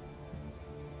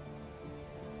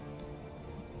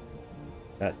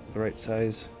 Is that the right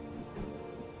size?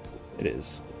 It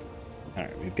is.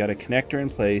 Alright, we've got a connector in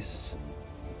place.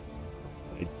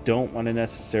 I don't want to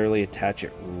necessarily attach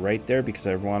it right there because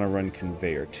I want to run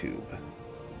conveyor tube.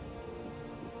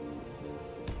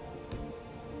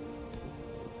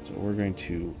 So we're going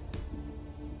to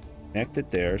connect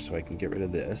it there so I can get rid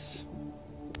of this.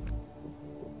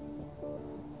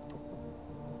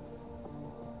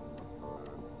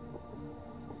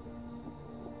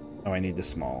 Oh, I need the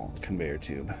small conveyor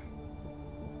tube.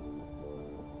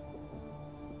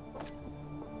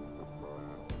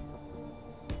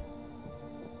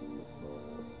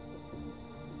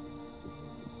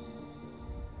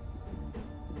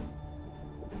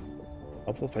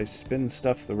 Helpful if I spin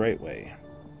stuff the right way.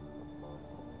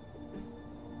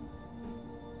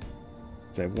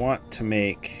 Because I want to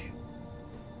make...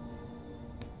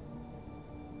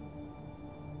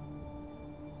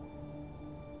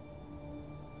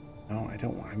 No, I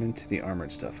don't want... I'm into the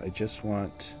armored stuff. I just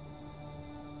want...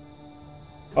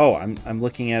 Oh, I'm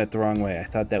looking at it the wrong way. I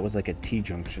thought that was like a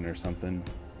T-junction or something.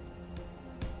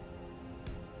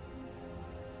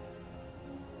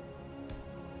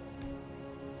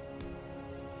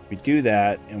 We do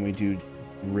that, and we do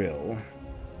drill.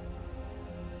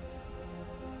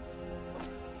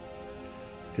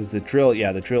 Because the drill,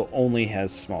 yeah, the drill only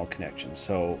has small connections,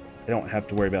 so I don't have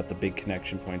to worry about the big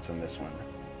connection points on this one.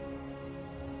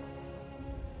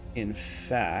 In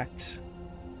fact...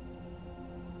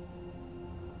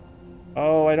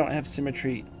 Oh, I don't have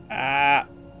symmetry. Ah!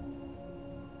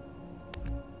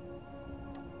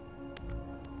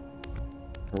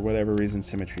 For whatever reason,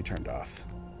 symmetry turned off.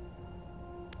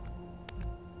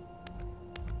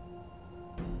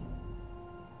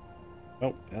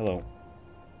 Oh, hello.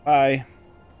 Bye.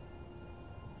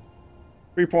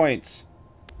 3 points.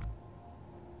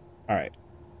 All right.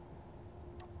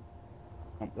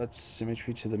 Oh, let's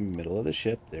symmetry to the middle of the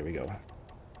ship. There we go.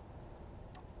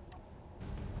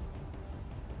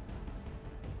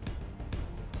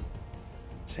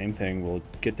 Same thing. We'll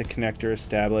get the connector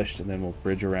established, and then we'll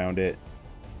bridge around it.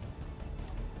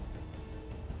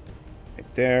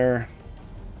 Right there.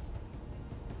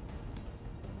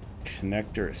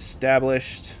 Connector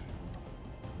established.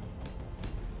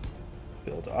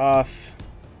 Build off.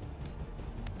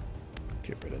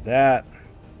 Get rid of that.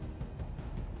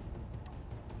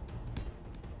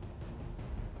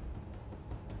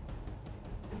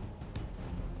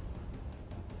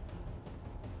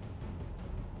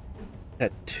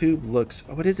 That tube looks...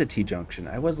 Oh, it is a T-junction.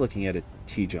 I was looking at a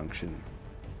T-junction.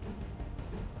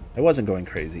 I wasn't going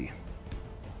crazy.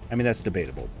 I mean, that's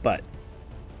debatable, but...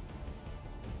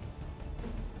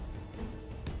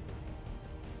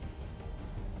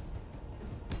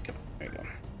 Come on, there you go.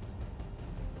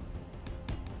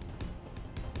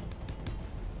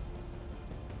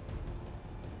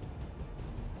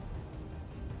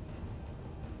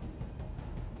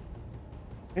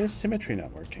 Why is symmetry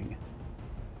not working?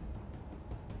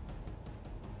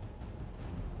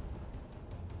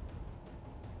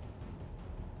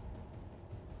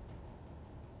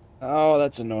 Oh,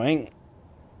 that's annoying.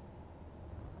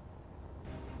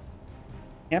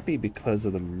 Can't be because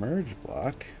of the merge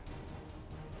block.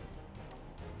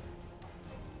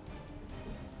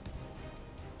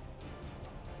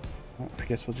 Well, I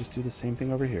guess we'll just do the same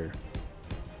thing over here.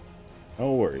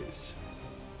 No worries.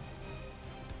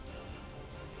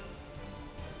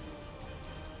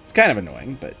 It's kind of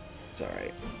annoying, but it's all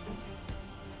right.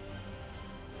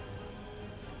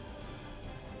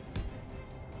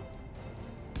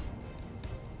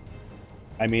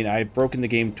 I mean, I've broken the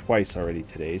game twice already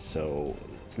today, so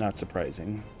it's not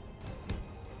surprising.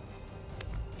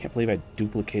 Can't believe I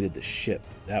duplicated the ship.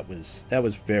 That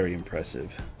was very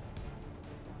impressive.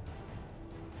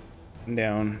 And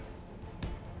down.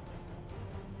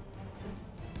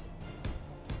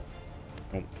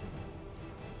 Nope.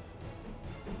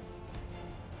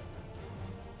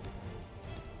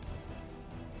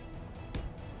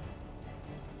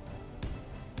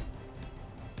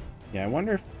 Yeah, I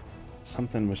wonder if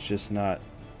something was just not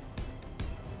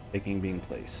being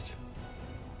placed.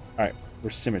 All right, we're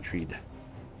symmetried.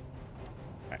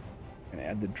 All right, gonna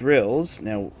add the drills.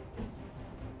 Now,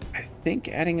 I think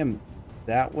adding them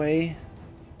that way,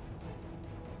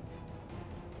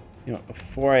 you know,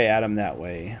 before I add them that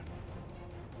way,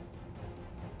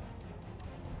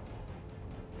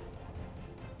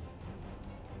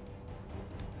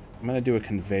 I'm gonna do a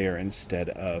conveyor instead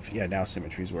of, yeah, now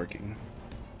symmetry's working.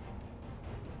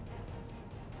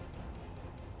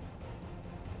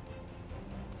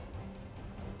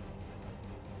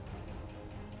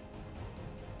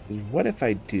 What if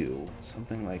I do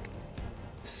something like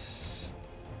this?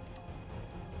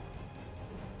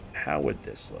 How would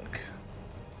this look?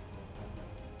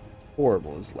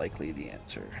 Horrible is likely the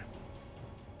answer.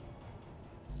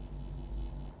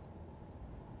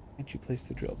 Can't you place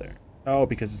the drill there? Oh,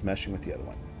 because it's meshing with the other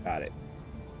one. Got it.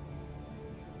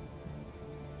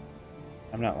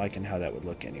 I'm not liking how that would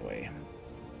look anyway.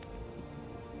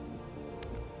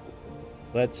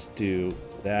 Let's do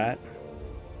that.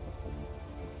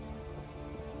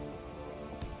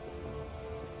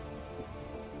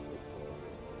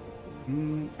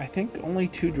 I think only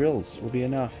 2 drills will be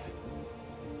enough.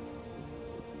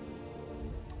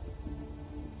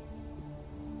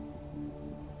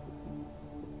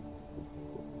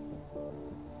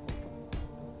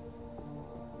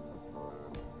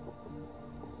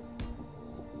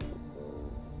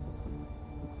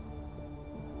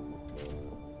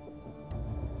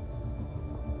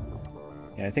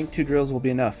 Yeah, I think 2 drills will be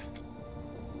enough.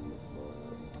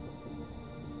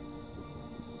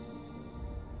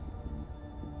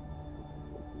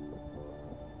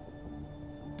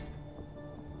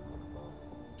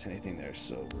 Anything there,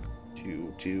 so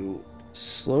to do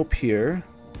slope here,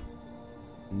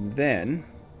 and then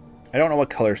I don't know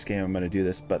what color scheme I'm going to do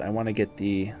this, but I want to get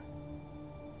we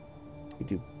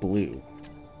do blue.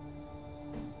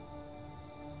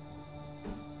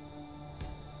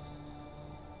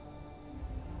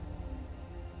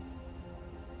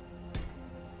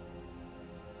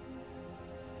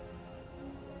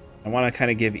 I want to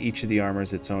kind of give each of the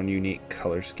armors its own unique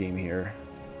color scheme here.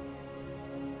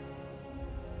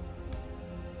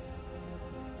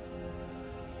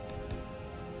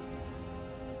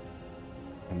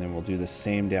 And then we'll do the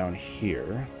same down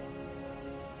here.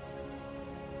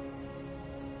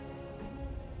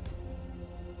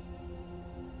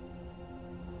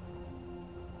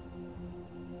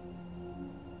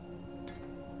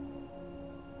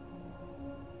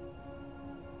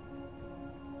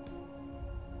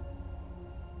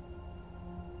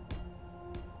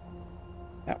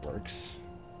 That works.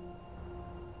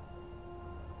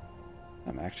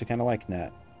 I'm actually kind of liking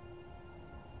that.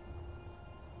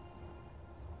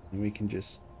 And we can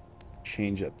just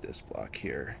change up this block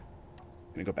here.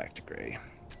 I'm gonna go back to gray.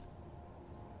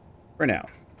 For now.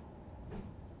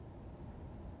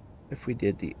 If we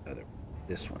did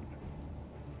this one.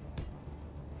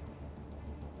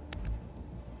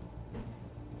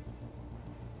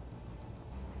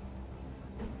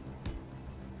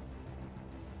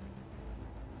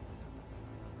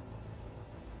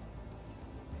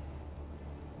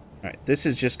 All right, this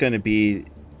is just going to be...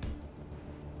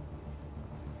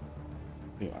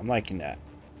 Ooh, I'm liking that.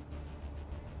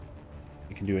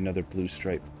 We can do another blue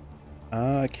stripe.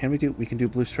 Can we do... We can do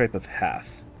blue stripe of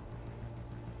half.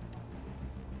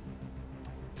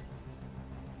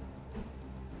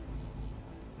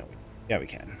 No, yeah, we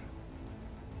can.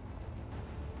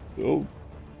 Oh.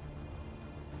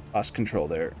 Lost control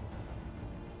there.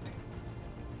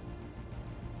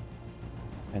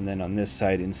 And then on this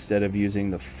side, instead of using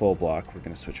the full block, we're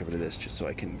going to switch over to this just so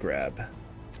I can grab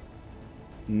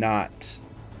not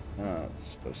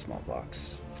let's go small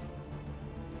blocks.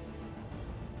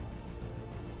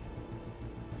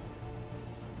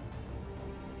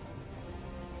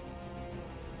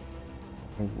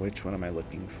 Which one am I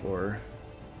looking for?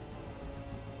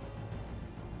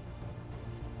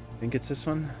 I think it's this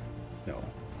one? No.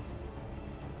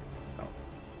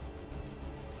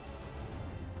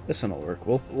 This one will work.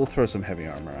 We'll throw some heavy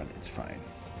armor on. It's fine.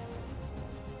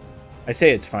 I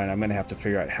say it's fine. I'm gonna have to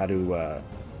figure out how to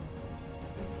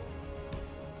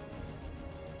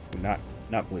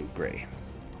not blue, gray.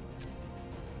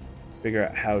 Figure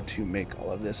out how to make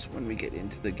all of this when we get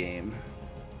into the game.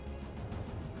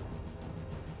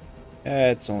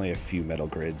 It's only a few metal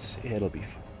grids. It'll be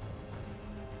fine.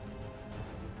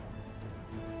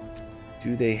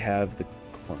 Do they have the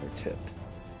corner tip?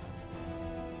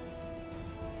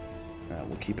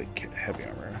 We'll keep it heavy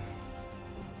armor.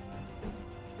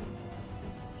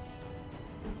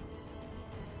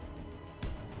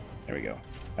 There we go.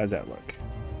 How's that look?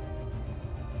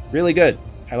 Really good.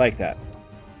 I like that.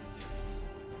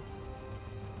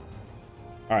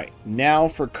 All right, now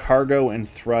for cargo and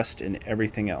thrust and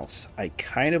everything else. I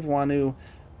kind of want to...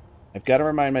 I've got to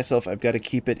remind myself I've got to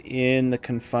keep it in the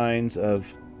confines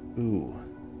of... Ooh.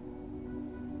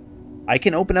 I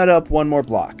can open it up one more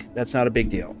block. That's not a big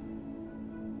deal.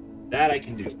 That I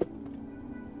can do.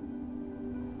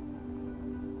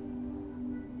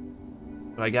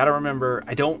 But I gotta remember,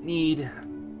 I don't need...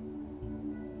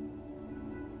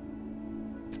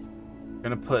 I'm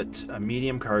gonna put a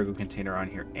medium cargo container on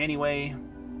here anyway.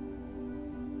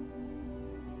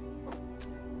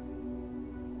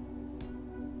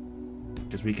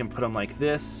 Because we can put them like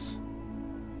this.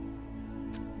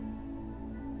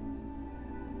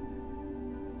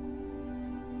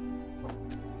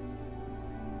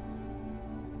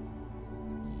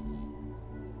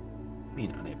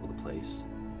 Unable to place.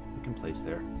 You can place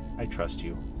there. I trust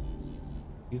you.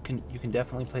 You can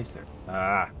definitely place there.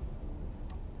 Ah.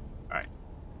 All right.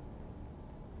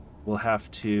 We'll have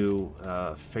to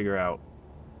figure out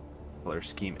color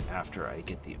scheme after I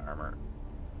get the armor.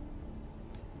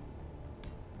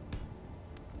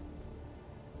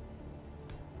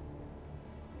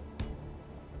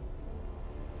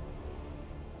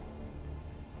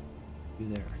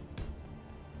 do there?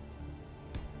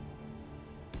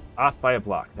 Off by a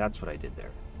block. That's what I did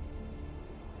there.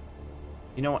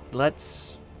 You know what?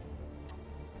 Let's...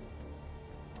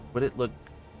 Would it look...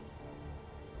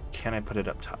 Can I put it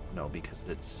up top? No, because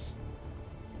it's...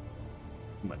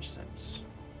 too much sense.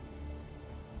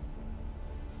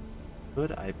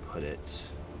 Could I put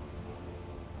it...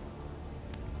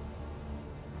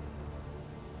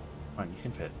 Come on, you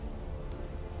can fit.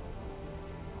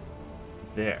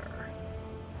 There.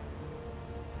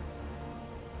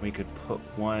 We could put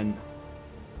one...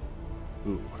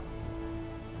 Ooh.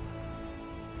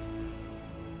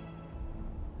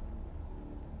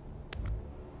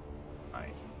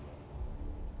 Right.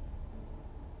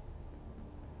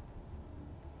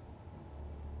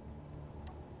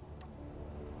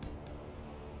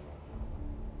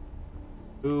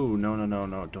 Ooh, no, no, no,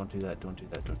 no. Don't do that, don't do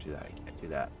that, don't do that. I can't do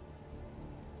that.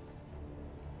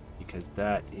 Because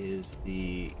that is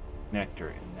the connector,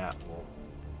 and that will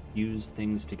use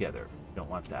things together. You don't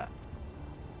want that.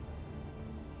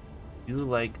 I do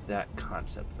like that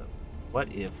concept, though.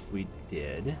 What if we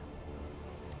did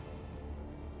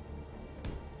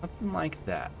something like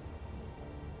that?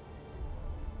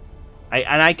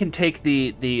 I can take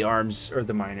the arms or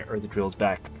the miner or the drills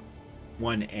back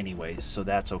one anyways, so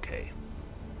that's okay.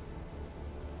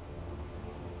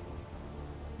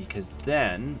 Because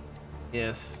then,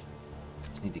 if I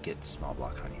just need to get small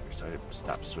block on here, so I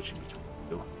stop switching between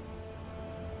the two.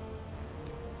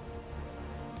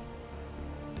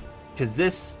 Because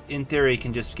this, in theory,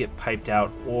 can just get piped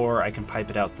out, or I can pipe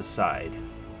it out the side,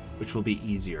 which will be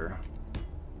easier.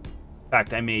 In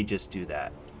fact, I may just do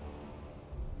that.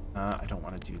 I don't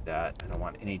want to do that. I don't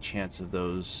want any chance of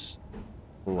those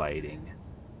colliding.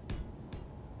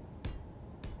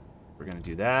 We're going to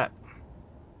do that.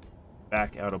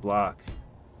 Back out a block.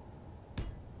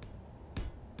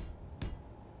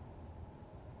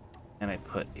 And I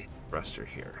put a thruster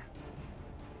here.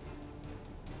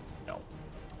 No.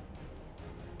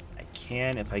 I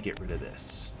can if I get rid of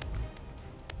this.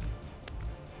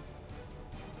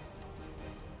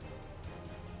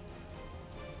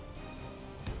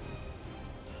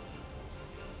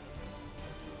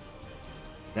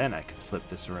 Then I could flip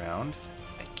this around.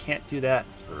 I can't do that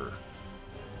for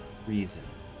reason.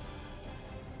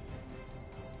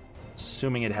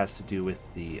 Assuming it has to do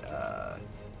with the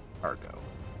cargo.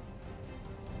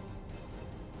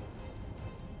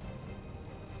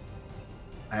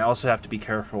 I also have to be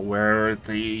careful where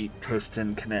the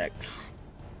piston connects.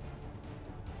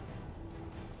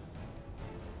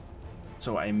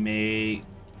 So I may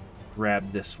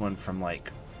grab this one from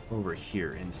like over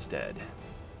here instead.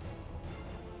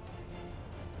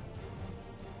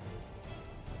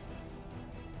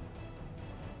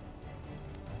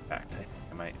 In fact, I think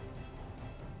I might.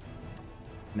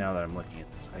 Now that I'm looking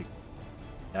at this,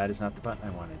 that is not the button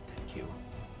I wanted. Thank you.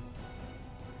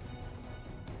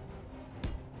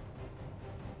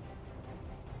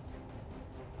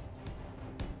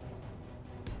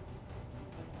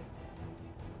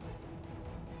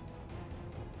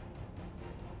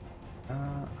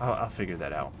 I'll figure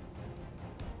that out.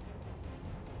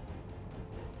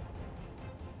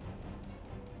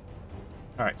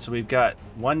 All right, so we've got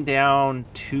one down,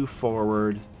 two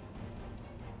forward.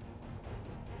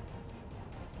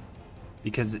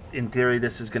 Because in theory,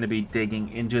 this is going to be digging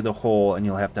into the hole and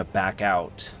you'll have to back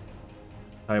out.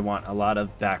 I want a lot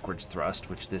of backwards thrust,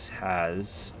 which this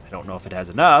has. I don't know if it has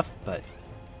enough, but it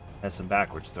has some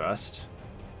backwards thrust.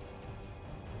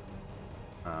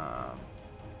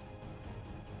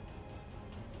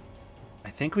 I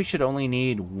think we should only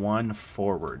need one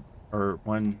forward, or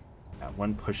one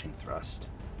pushing thrust.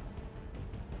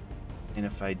 And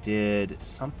if I did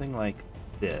something like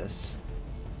this,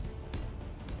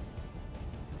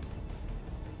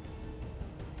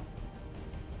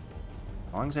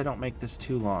 as long as I don't make this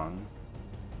too long,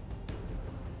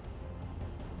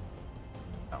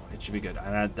 oh, it should be good.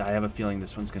 I have a feeling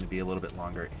this one's going to be a little bit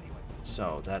longer anyway,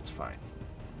 so that's fine.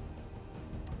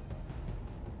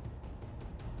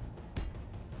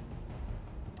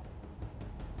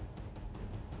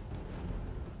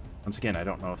 Once again, I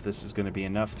don't know if this is going to be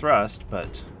enough thrust,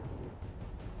 but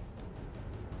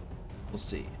we'll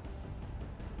see.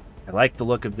 I like the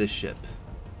look of this ship.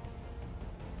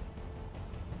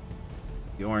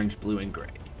 The orange, blue, and gray.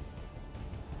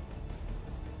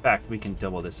 In fact, we can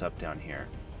double this up down here.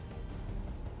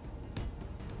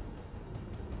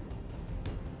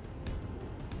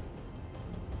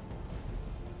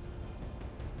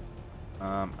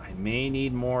 I may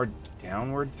need more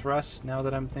downward thrust now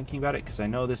that I'm thinking about it, because I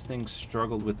know this thing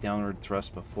struggled with downward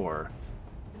thrust before.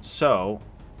 So,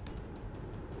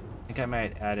 I think I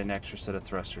might add an extra set of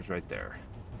thrusters right there.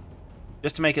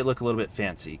 Just to make it look a little bit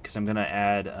fancy, because I'm going to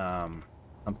add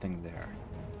something there.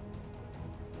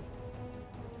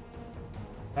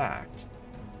 In fact,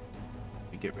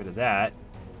 we get rid of that,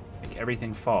 make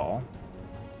everything fall.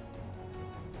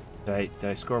 Did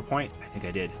I score a point? I think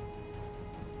I did.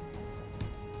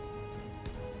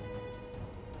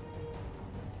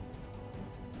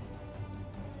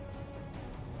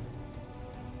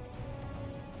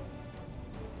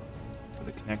 Put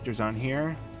the connectors on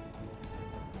here.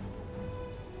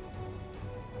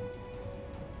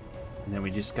 And then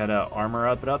we just gotta armor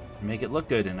up it up and make it look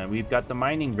good. And we've got the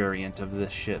mining variant of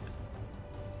this ship.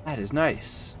 That is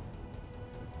nice.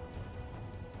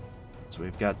 So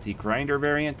we've got the grinder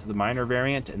variant, the miner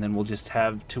variant, and then we'll just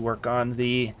have to work on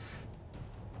the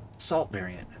salt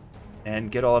variant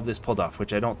and get all of this pulled off,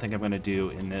 which I don't think I'm going to do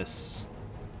in this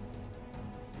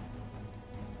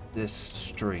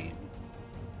stream.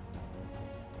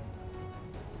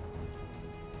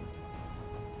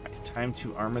 All right, time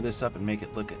to armor this up and make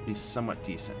it look at least somewhat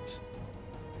decent.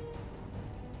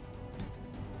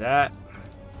 That.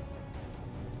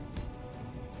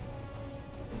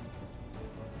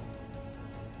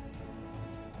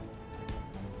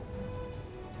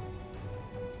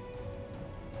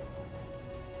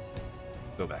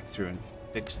 Go back through and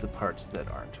fix the parts that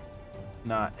aren't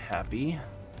not happy.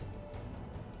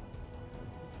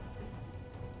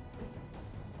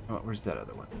 Oh, where's that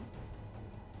other one?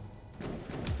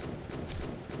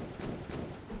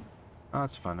 Oh,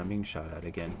 it's fun. I'm being shot at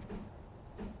again.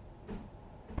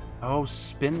 Oh,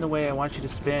 spin the way I want you to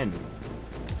spin.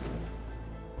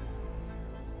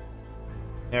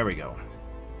 There we go.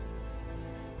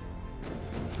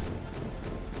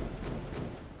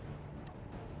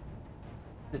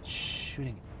 It's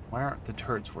shooting. Why aren't the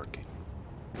turrets working?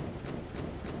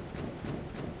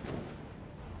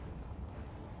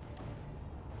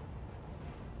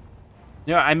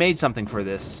 Yeah, I made something for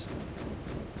this.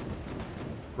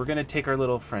 We're gonna take our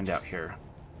little friend out here.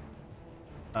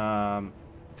 Remote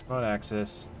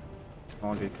access.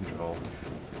 All good control.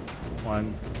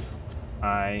 One.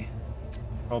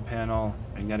 Control panel.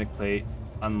 Magnetic plate.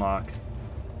 Unlock.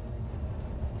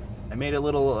 I made a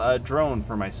little drone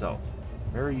for myself.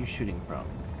 Where are you shooting from?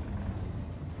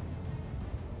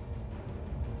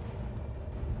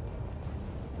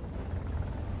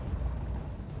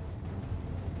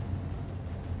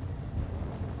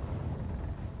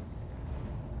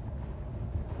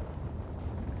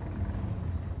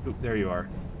 Oop, there you are.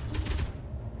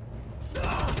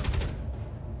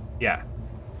 Yeah.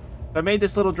 I made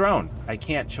this little drone. I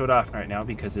can't show it off right now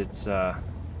because it's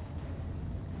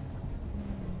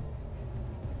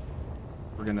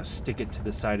we're gonna stick it to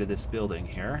the side of this building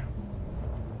here.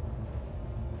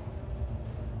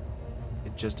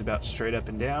 Get just about straight up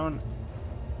and down.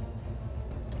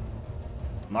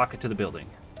 Lock it to the building.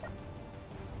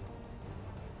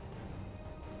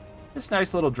 This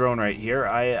nice little drone right here,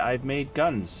 I've made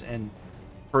guns, and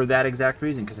for that exact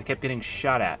reason, because I kept getting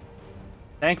shot at.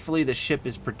 Thankfully, the ship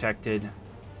is protected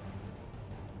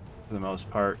for the most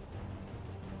part.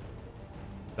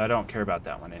 I don't care about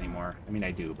that one anymore. I mean, I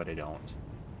do, but I don't.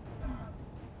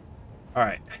 All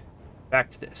right,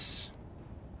 back to this.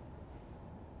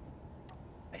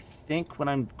 I think what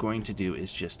I'm going to do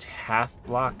is just half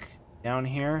block down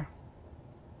here.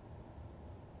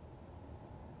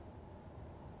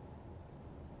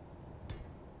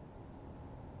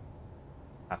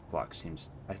 Half block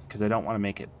seems, because I don't want to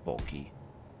make it bulky.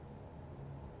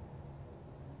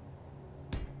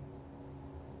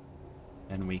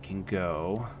 And we can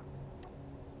go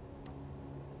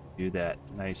do that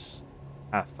nice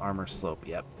half armor slope.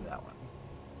 Yep, that one.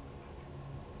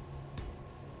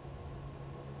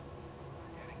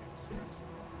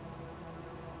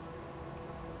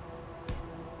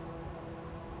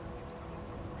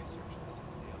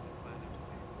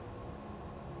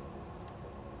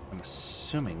 I'm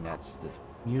assuming that's the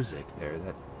music there.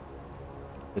 That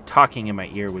the talking in my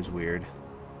ear was weird.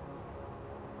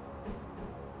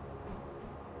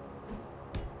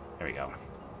 There we go.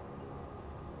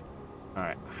 All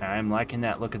right, I'm liking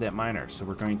that look of that miner, so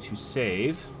we're going to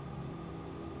save.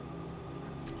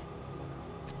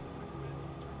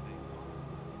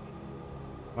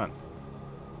 Come on.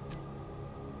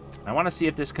 I want to see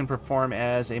if this can perform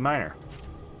as a miner.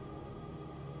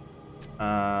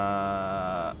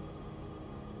 I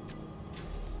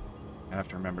have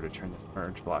to remember to turn this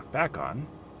merge block back on.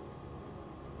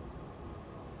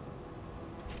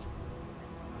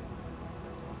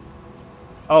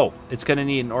 Oh, it's going to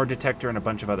need an ore detector and a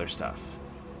bunch of other stuff.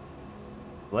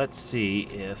 Let's see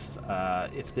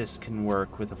if this can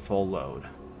work with a full load.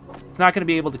 It's not going to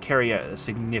be able to carry a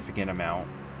significant amount.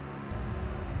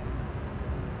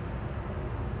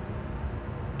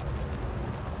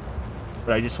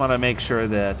 But I just want to make sure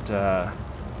that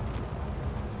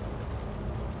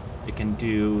it can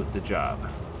do the job.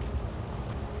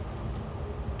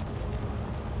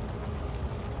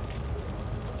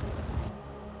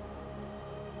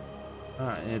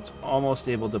 And it's almost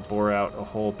able to bore out a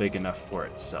hole big enough for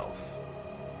itself.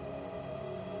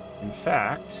 In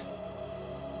fact,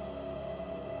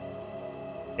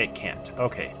 it can't.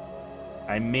 Okay.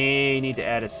 I may need to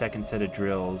add a second set of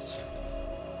drills,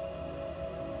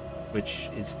 which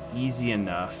is easy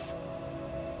enough.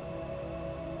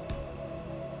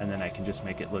 And then I can just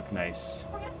make it look nice.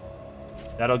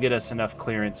 That'll get us enough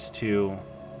clearance to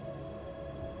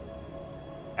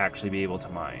actually be able to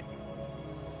mine.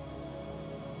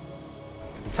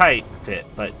 Tight fit,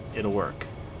 but it'll work.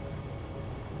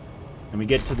 And we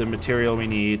get to the material we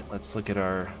need. Let's look at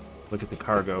the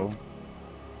cargo.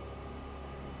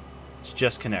 It's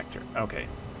just connector. Okay.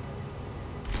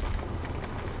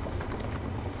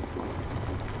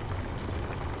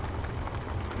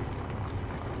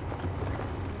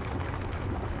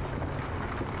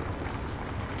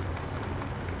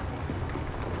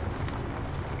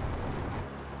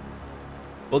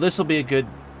 Well, this will be a good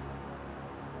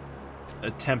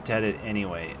attempt at it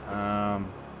anyway.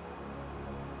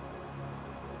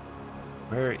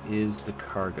 Where is the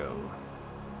cargo?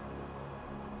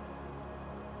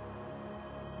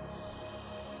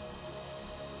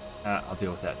 I'll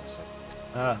deal with that in a second.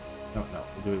 No,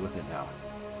 we'll do it with it now.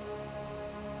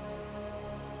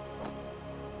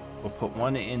 We'll put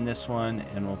one in this one,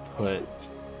 and we'll put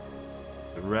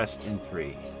the rest in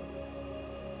 3.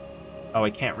 Oh, I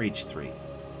can't reach 3.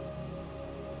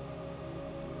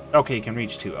 Okay, you can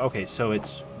reach 2. Okay, so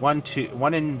it's 1, 2,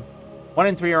 1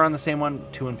 and 3 are on the same one,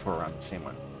 2 and 4 are on the same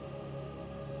one.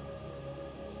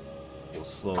 We'll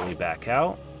slowly back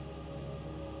out.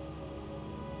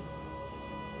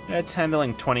 It's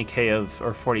handling 20k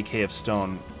or 40k of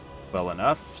stone well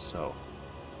enough, so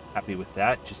happy with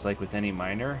that, just like with any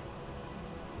miner.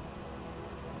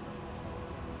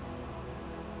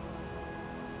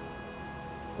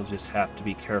 We'll just have to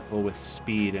be careful with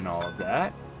speed and all of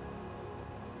that.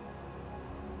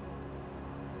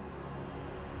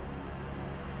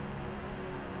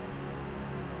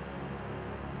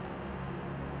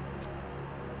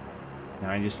 Now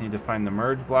I just need to find the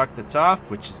merge block that's off,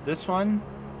 which is this one.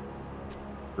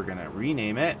 We're going to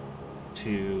rename it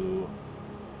to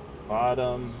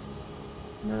bottom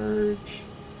merge.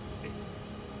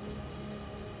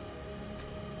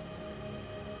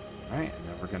 All right, and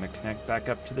then we're going to connect back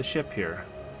up to the ship here,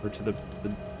 or to the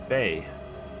bay.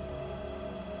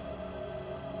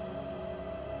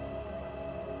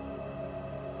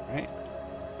 All right,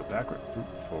 go backward,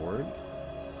 forward.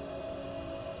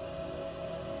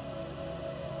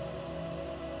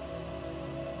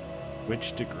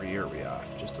 Which degree are we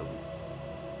off? Just a little.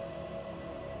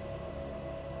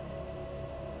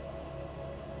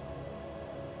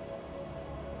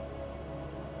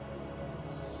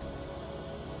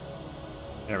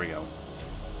 There we go.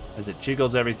 As it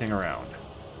jiggles everything around.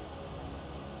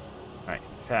 Alright,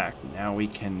 in fact, now we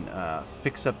can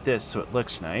fix up this so it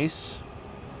looks nice.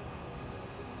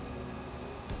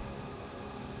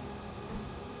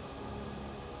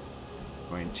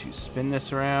 Going to spin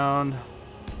this around.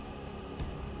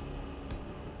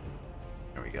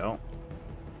 There we go.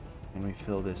 Can we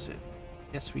fill this in?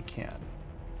 Yes, we can.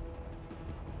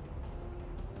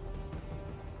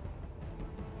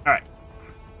 Alright.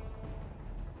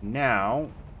 Now,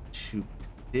 to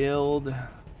build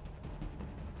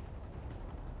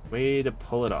way to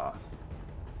pull it off.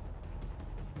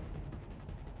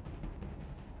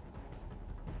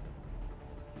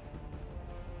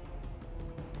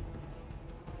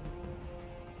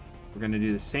 We're going to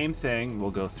do the same thing.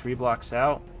 We'll go 3 blocks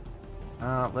out.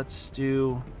 Let's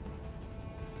do...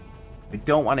 I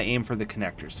don't want to aim for the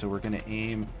connector, so we're going to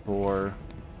aim for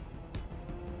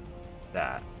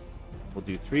that. We'll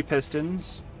do 3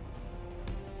 pistons.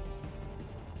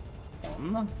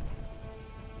 1,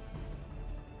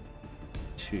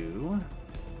 2,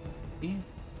 3.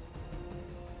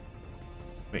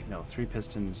 Wait, no, 3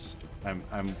 pistons.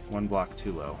 I'm 1 block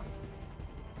too low.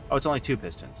 Oh, it's only 2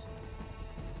 pistons.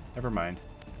 Never mind.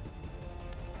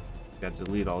 Got to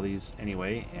delete all these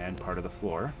anyway, and part of the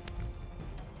floor.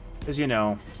 As you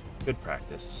know, good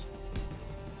practice.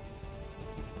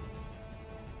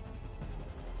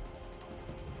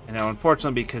 And now,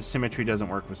 unfortunately, because symmetry doesn't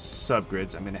work with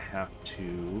subgrids, I'm going to have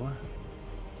to...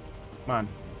 Come on.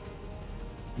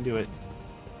 You can do it.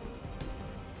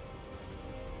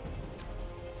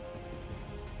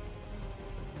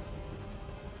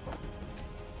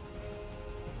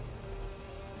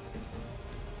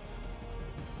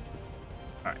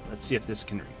 Let's see if this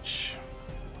can reach.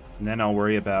 And then I'll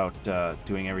worry about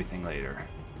doing everything later.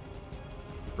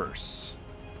 Reverse.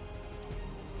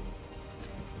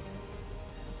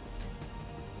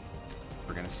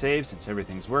 We're going to save since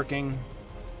everything's working.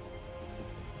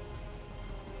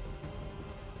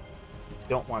 I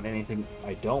don't want anything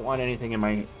in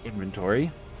my inventory.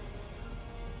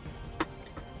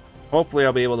 Hopefully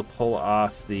I'll be able to pull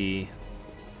off the...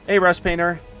 Hey, Rust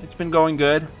Painter. It's been going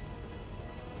good.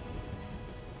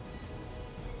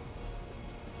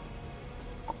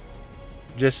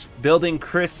 Just building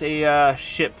Chris a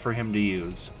ship for him to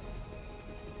use.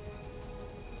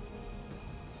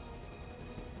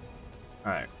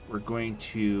 Alright, we're going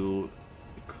to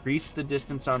decrease the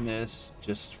distance on this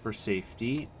just for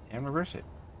safety and reverse it.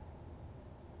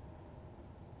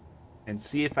 And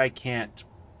see if I can't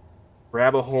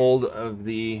grab a hold of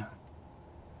the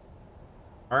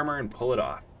armor and pull it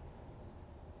off.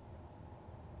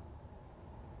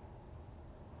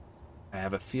 I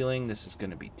have a feeling this is going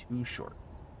to be too short.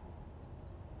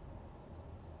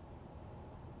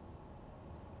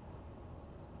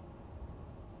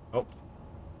 Oh,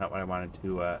 not what I wanted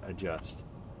to adjust.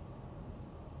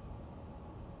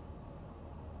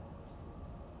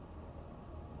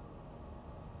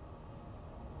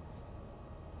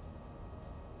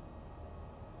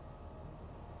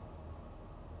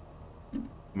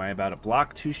 Am I about a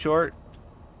block too short?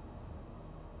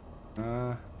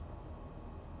 A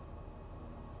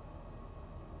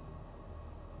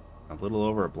little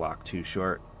over a block too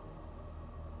short.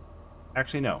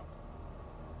 Actually, no.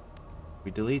 We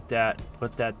delete that,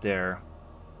 put that there.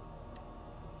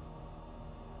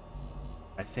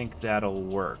 I think that'll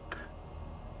work.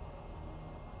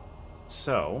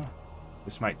 So,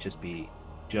 this might just be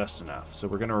just enough. So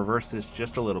we're going to reverse this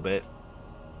just a little bit.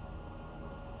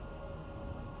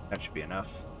 That should be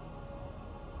enough.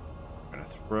 I'm going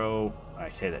to throw... I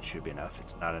say that should be enough.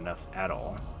 It's not enough at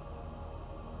all.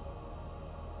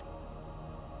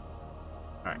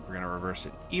 Alright, we're going to reverse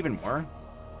it even more.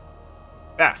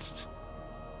 Fast.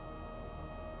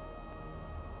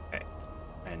 Okay.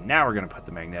 And now we're going to put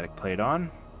the magnetic plate on.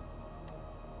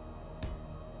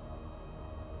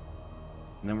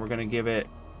 And then we're going to give it...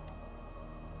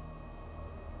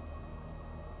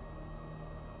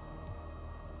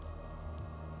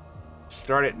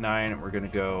 Start at 9, and we're going to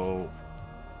go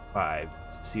 5.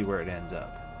 See where it ends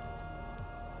up.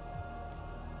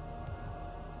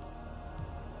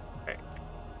 Okay.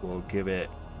 We'll give it...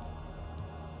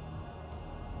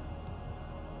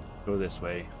 Go this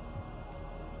way.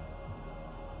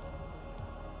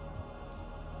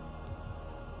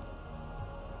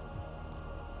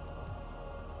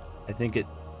 I think it...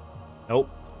 Nope.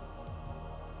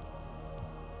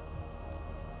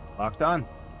 Locked on.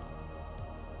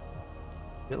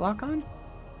 Did it lock on?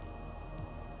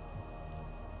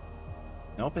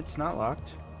 Nope, it's not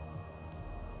locked.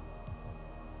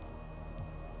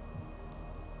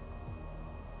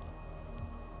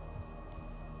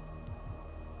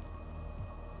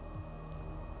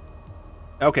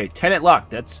 Okay, 10 it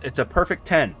locked. It's a perfect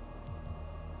 10.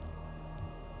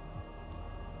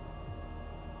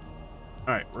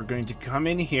 Alright, we're going to come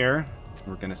in here.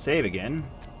 We're going to save again.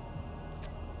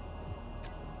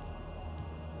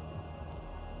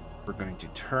 We're going to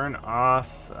turn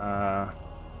off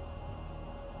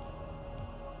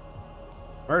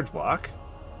merge block.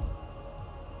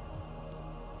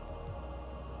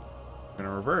 We're going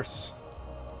to reverse.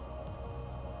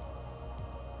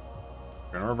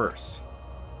 We're going to reverse.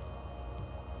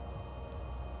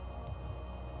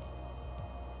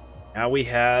 Now we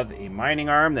have a mining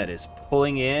arm that is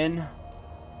pulling in.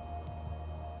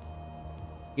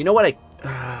 You know what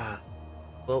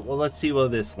well, let's see where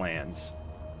this lands.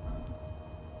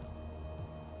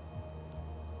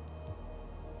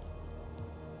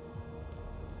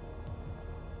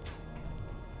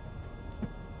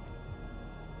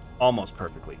 Almost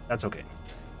perfectly. That's okay.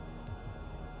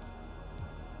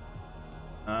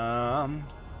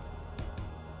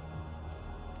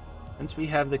 Since we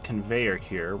have the conveyor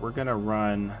here, we're gonna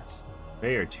run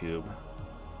conveyor tube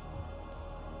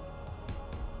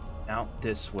out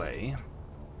this way.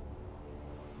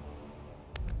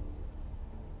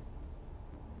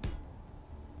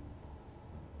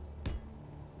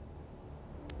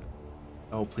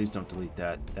 Oh, please don't delete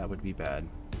that. That would be bad.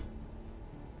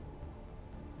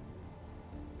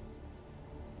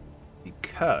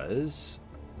 Because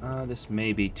this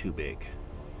may be too big.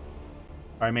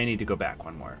 Or I may need to go back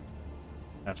one more.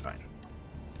 That's fine.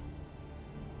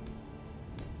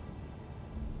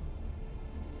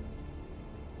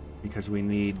 Because we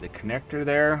need the connector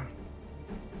there.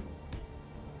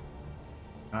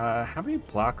 How many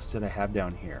blocks did I have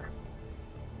down here?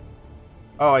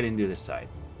 Oh, I didn't do this side.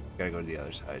 Gotta go to the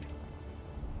other side.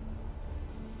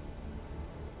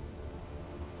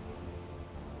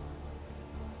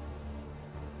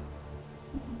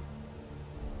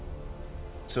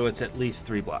 So it's at least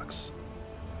 3 blocks.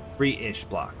 3-ish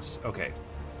blocks. Okay.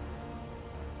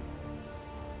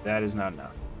 That is not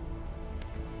enough.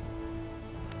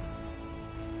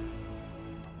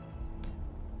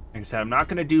 Like I said, I'm not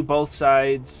going to do both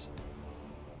sides,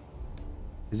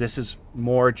 because this is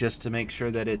more just to make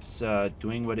sure that it's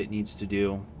doing what it needs to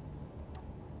do.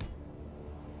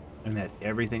 And that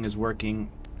everything is working.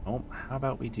 Oh, how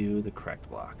about we do the correct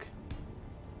block?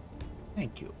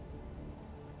 Thank you.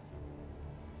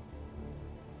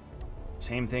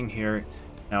 Same thing here.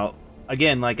 Now,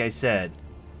 again, like I said,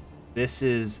 this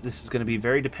is going to be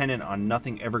very dependent on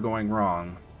nothing ever going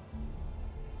wrong.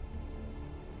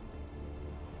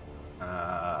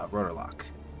 Rotor lock.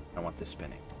 I want this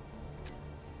spinning.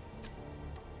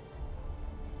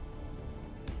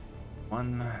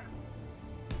 1.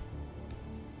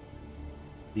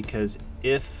 Because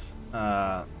if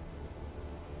the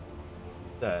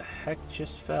heck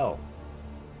just fell.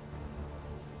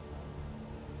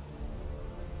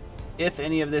 If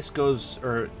any of this goes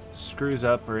or screws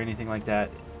up or anything like that,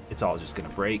 it's all just going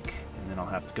to break, and then I'll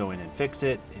have to go in and fix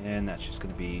it, and that's just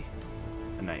going to be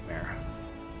a nightmare.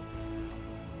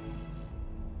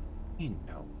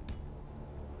 No.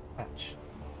 Patch.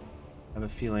 I have a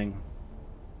feeling.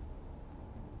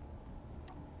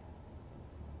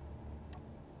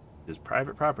 This is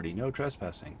private property, no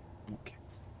trespassing. Okay.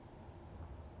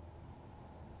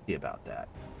 See about that.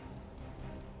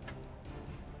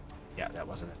 Yeah, that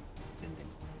wasn't it. Didn't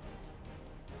think so.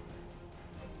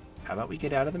 How about we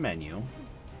get out of the menu?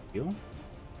 You?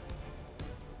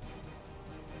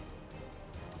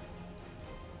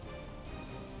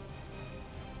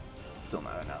 Still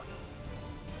not enough.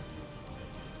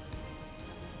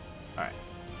 Alright.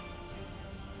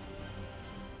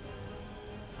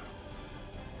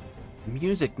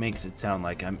 Music makes it sound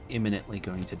like I'm imminently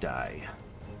going to die.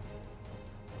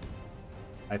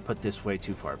 I put this way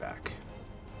too far back.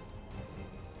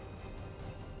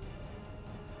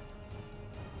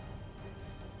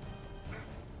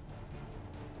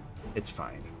 It's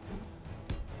fine.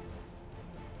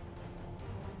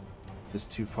 Just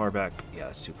too far back. Yeah,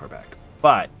 it's too far back.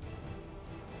 But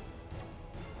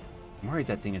I'm worried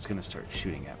that thing is going to start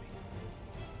shooting at me.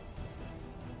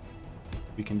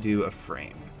 We can do a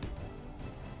frame.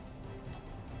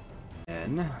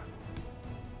 And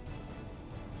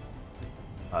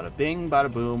bada bing,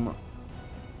 bada boom.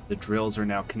 The drills are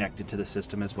now connected to the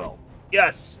system as well.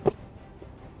 Yes! You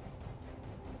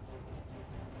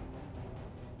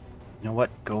know what?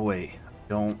 Go away.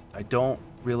 I don't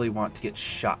really want to get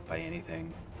shot by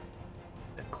anything.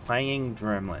 A clanging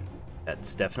gremlin.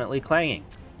 That's definitely clanging.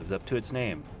 Lives up to its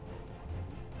name.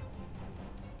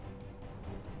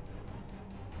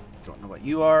 Don't know what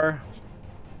you are.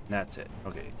 And that's it.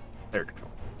 Okay. Player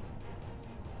control.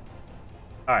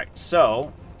 Alright,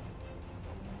 so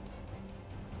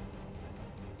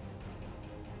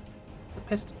the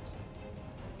pistons.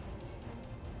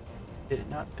 Did it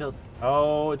not build?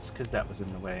 Oh, it's because that was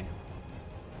in the way.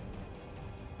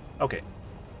 Okay.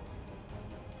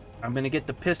 I'm going to get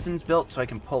the pistons built so I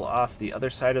can pull off the other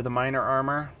side of the miner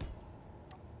armor.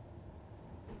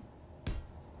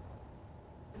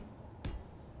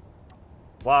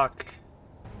 Block.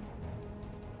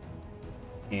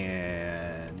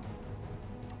 And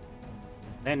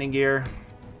landing gear.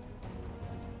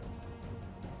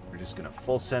 We're just going to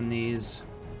full send these.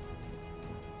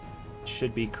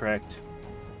 Should be correct.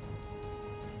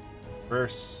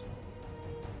 Reverse.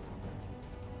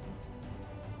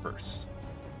 Reverse.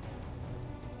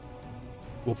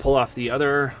 We'll pull off the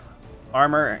other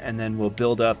armor, and then we'll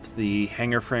build up the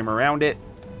hanger frame around it.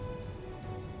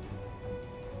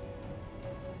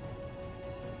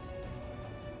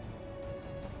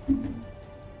 And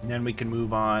then we can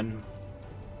move on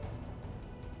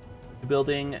to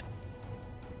building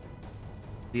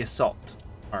the assault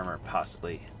armor,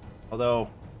 possibly. Although,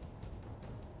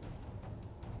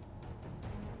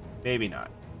 maybe not.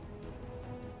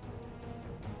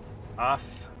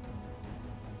 Off.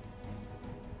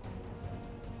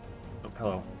 Oh,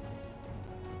 hello.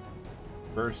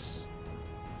 Reverse.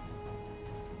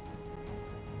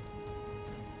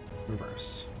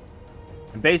 Reverse.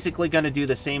 I'm basically going to do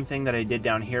the same thing that I did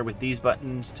down here with these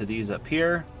buttons to these up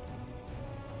here.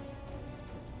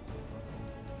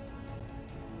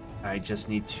 I just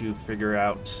need to figure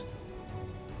out...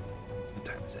 What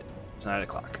time is it? It's 9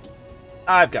 o'clock.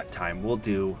 I've got time. We'll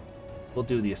do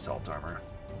the assault armor.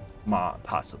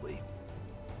 Possibly.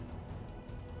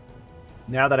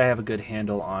 now that I have a good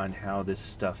handle on how this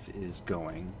stuff is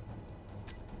going.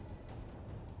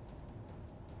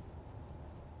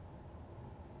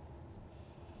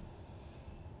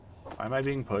 Why am I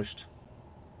being pushed?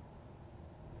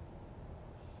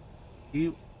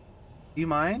 Do you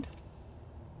mind?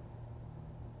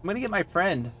 I'm gonna get my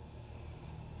friend.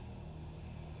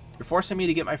 You're forcing me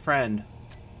to get my friend.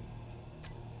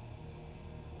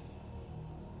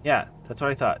 Yeah, that's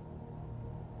what I thought.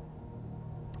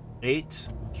 8,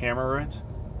 camera ruined.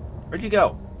 Where'd you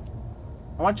go?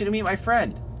 I want you to meet my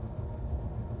friend.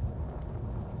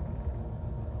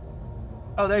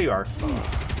 Oh, there you are.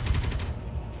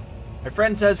 My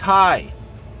friend says hi.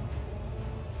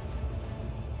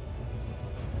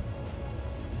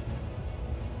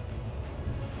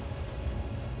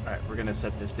 All right, we're gonna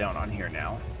set this down on here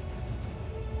now.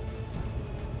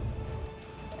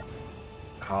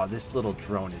 Oh, this little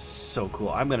drone is so cool.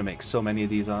 I'm gonna make so many of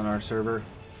these on our server.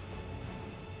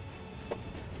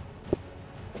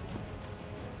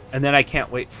 And then I can't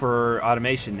wait for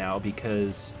automation now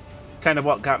because kind of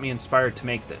what got me inspired to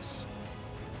make this.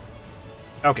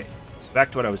 Okay, so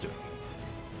back to what I was doing.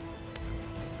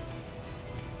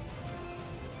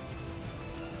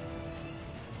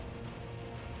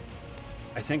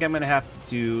 I think I'm gonna have to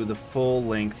do the full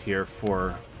length here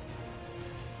for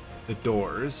the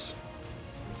doors.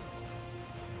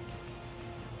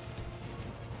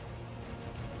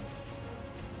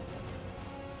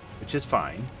 Which is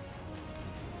fine.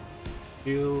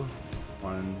 2,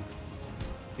 1,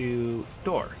 2,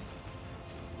 door.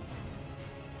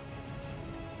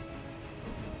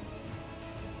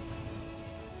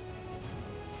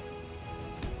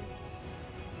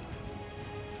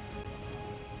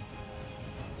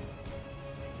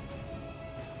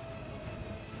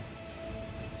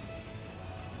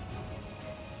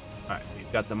 Alright,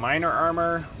 we've got the minor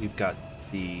armor, we've got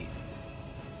the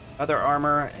other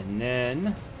armor, and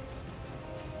then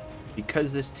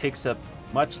because this takes up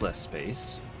much less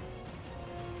space,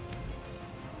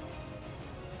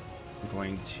 I'm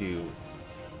going to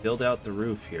build out the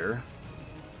roof here.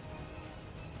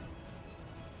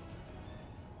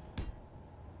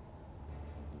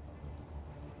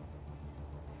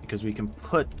 Because we can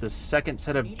put the second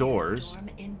set of doors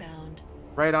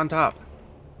right on top.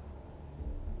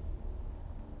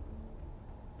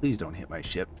 Please don't hit my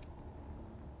ship.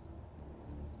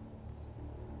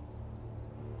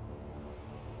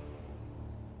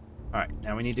 Alright,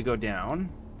 now we need to go down.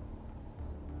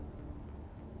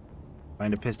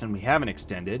 Find a piston we haven't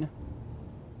extended.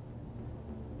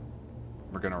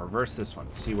 We're going to reverse this one,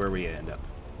 see where we end up.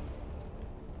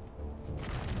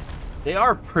 They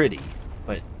are pretty,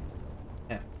 but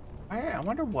yeah. I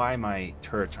wonder why my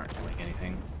turrets aren't doing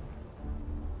anything.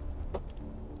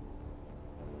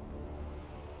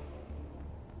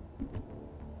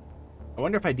 I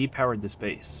wonder if I depowered this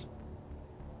base.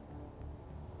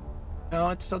 No,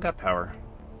 it's still got power.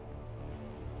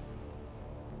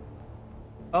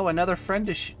 Oh, another friend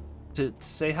to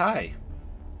say hi.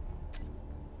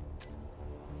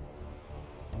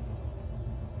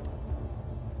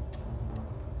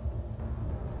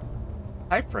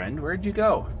 Hi, friend. Where'd you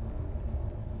go?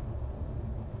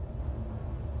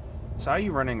 Saw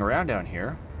you running around down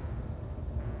here.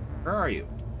 Where are you?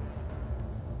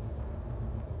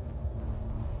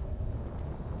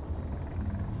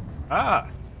 Ah!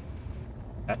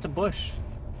 That's a bush.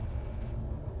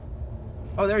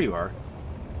 Oh, there you are.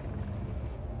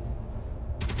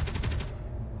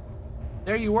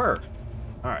 There you were.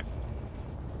 All right.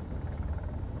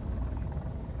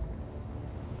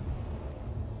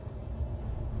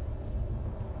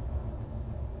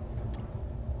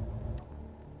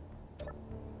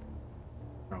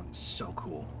 Drone is so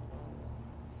cool.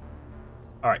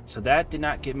 All right, so that did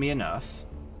not give me enough.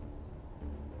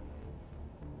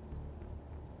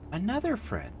 Another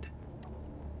friend.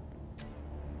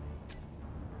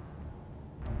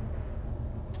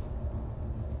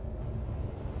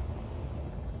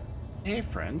 Hey,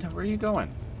 friend, where are you going?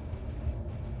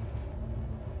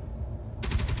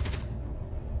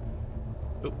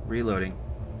 Oh, reloading.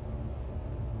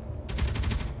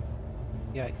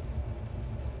 Yeah.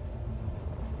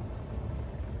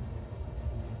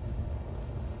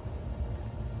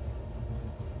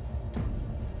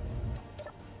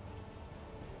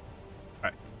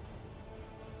 Alright.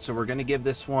 So we're going to give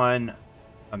this one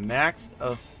a max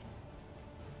of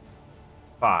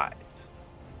 5.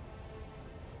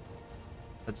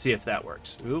 Let's see if that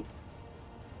works. Ooh.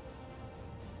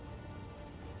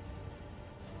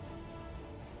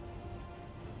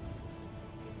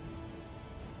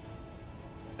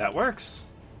 That works.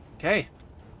 Okay.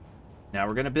 Now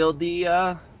we're going to build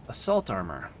the assault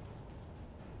armor.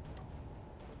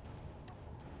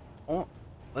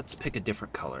 let's pick a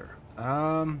different color.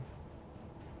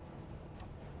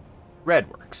 Red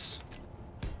works.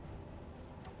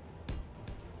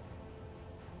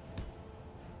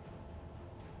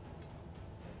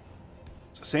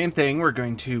 So same thing, we're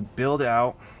going to build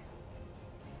out.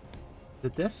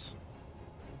 Did this?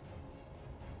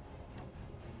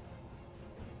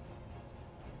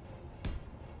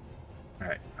 All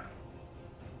right.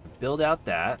 Build out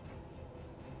that.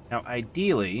 Now,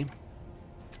 ideally,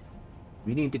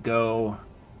 we need to go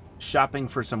shopping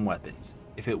for some weapons.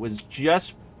 If it was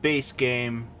just base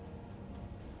game,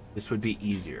 this would be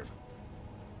easier.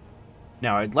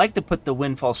 Now, I'd like to put the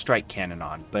Windfall Strike Cannon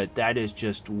on, but that is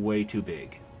just way too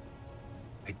big.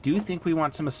 I do think we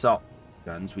want some assault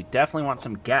guns. We definitely want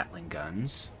some Gatling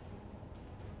guns.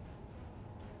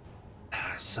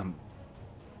 Some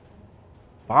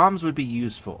bombs would be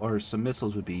useful, or some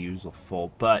missiles would be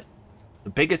useful, but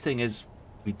the biggest thing is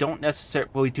we don't necessarily,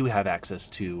 well, we do have access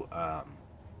to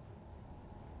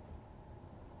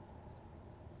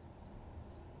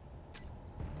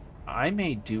I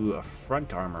may do a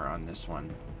front armor on this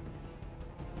one,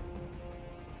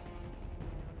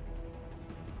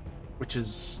 which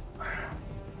is,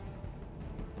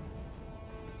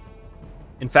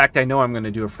 in fact, I know I'm going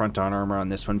to do a front on armor on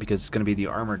this one because it's going to be the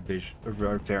armored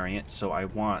variant, so I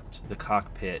want the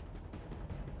cockpit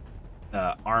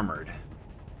armored,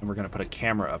 and we're going to put a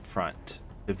camera up front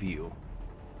to view.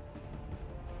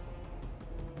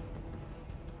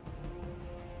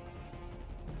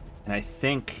 And I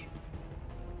think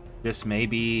this may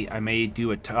be, I may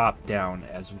do a top down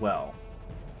as well.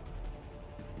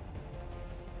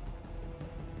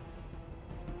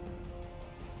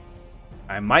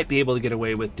 I might be able to get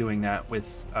away with doing that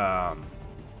with, how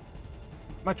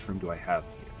much room do I have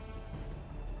here?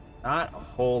 Not a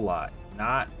whole lot.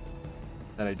 Not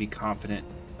that I'd be confident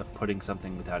of putting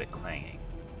something without it clanging.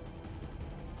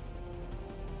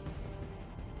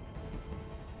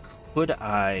 Could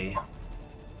I...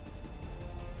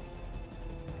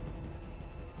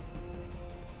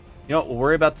 You know what, we'll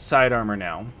worry about the side armor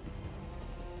now.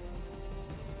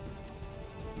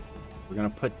 We're going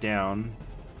to put down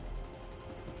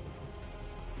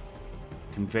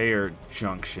conveyor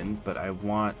junction, but I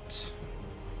want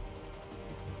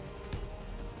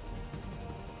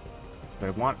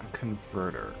a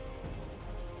converter.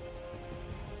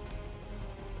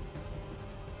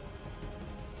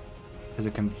 Because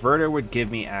a converter would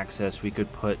give me access. We could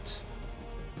put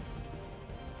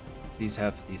these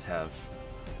have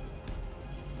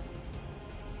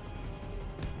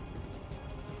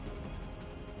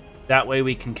that way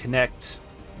we can connect.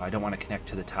 I don't want to connect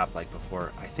to the top like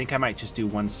before. I think I might just do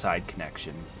one side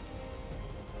connection.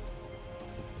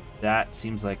 That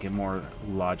seems like a more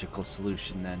logical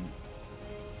solution than...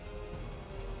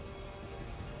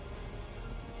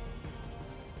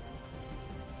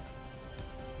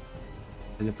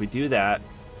 Because if we do that,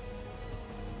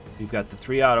 we've got the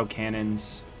 3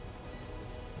 autocannons.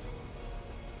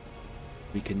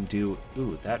 We can do...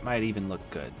 Ooh, that might even look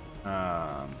good.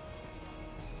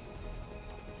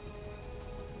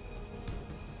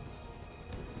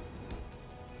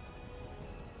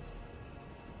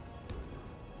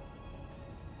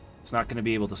 It's not going to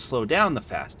be able to slow down the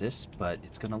fastest, but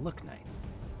it's going to look nice.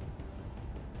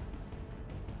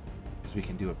 Because we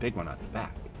can do a big one at the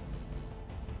back.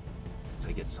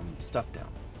 To get some stuff down.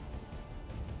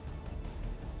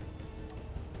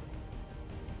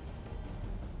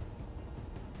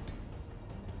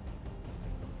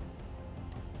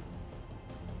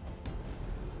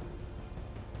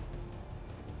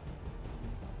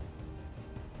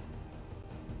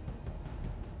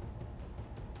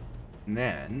 And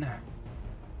then,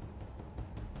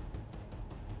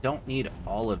 don't need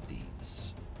all of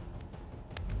these.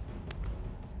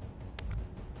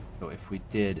 So if we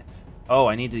did, oh,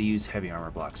 I need to use heavy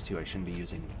armor blocks too. I shouldn't be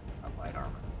using light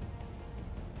armor.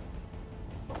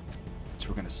 So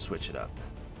we're going to switch it up.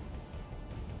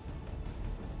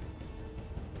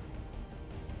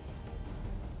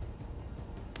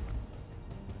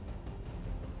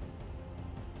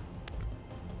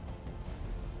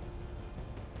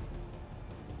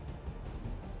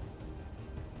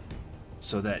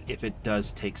 So that if it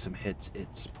does take some hits,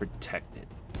 it's protected.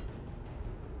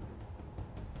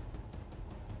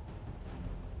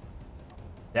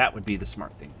 That would be the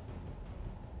smart thing.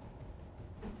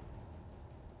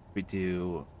 We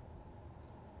do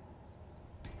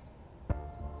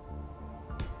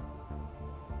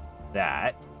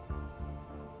that.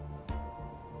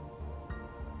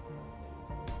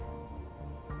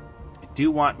 I do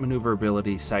want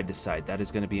maneuverability side to side. That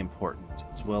is going to be important,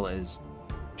 as well as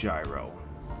gyro.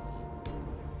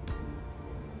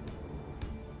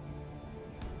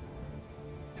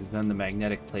 because then the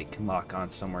magnetic plate can lock on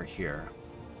somewhere here.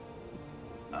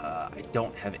 I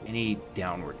don't have any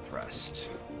downward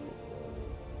thrust.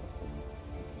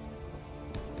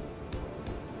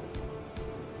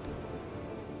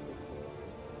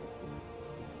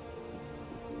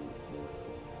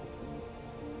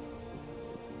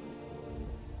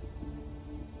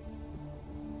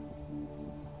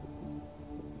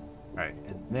 Alright,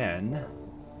 and then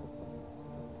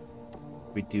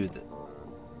we do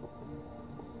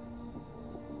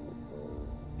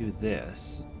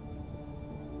this.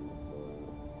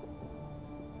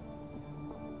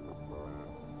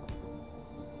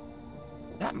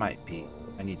 That might be.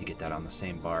 I need to get that on the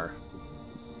same bar.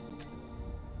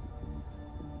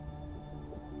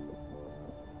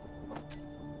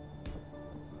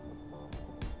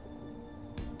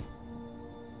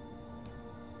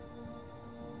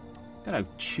 Gonna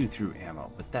chew through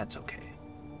ammo, but that's okay.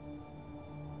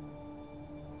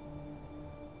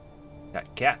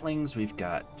 Got Gatlings, we've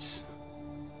got...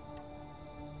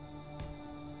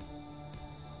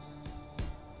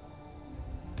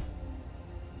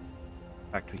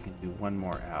 In fact, we can do one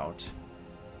more out.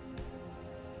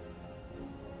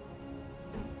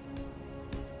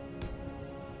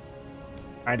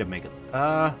 Trying to make it... you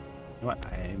know what?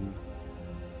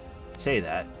 Say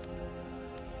that.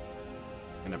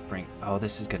 Gonna bring... Oh,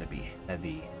 this is gonna be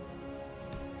heavy.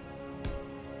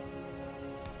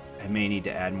 I may need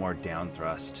to add more down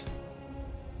thrust.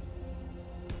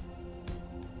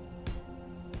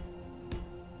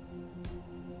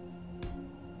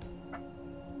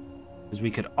 Because we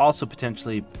could also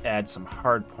potentially add some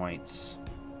hard points.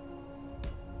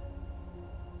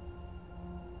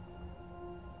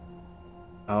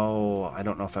 Oh, I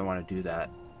don't know if I want to do that.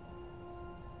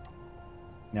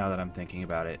 Now that I'm thinking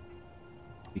about it.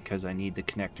 Because I need the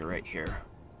connector right here.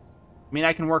 I mean,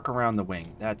 I can work around the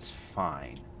wing. That's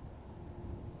fine.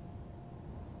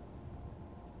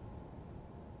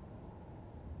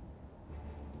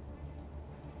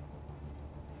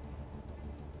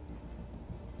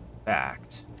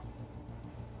 Fact.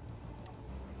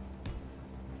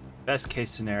 Best case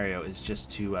scenario is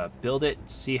just to build it,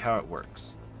 see how it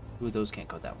works. Ooh, those can't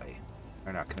go that way.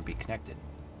 They're not going to be connected.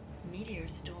 Meteor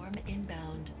storm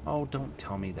inbound. Oh, don't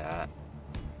tell me that.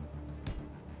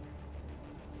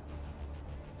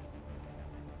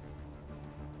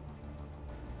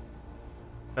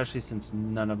 Especially since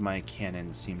none of my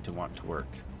cannons seem to want to work.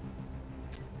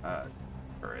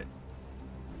 For it.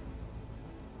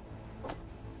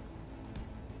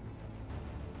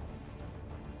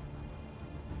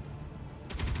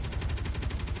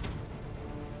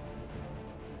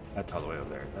 That's all the way over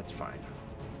there. That's fine.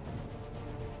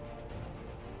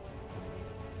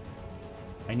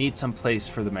 I need some place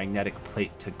for the magnetic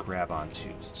plate to grab onto.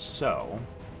 So...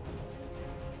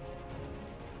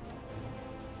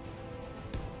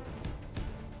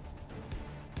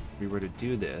 if we were to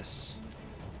do this...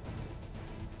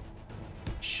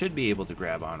 should be able to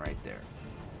grab on right there.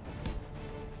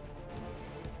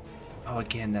 Oh,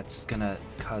 again, that's gonna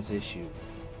cause issue.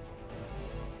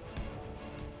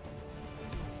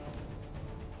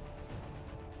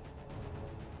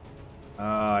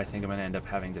 I think I'm gonna end up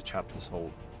having to chop this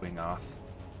whole wing off.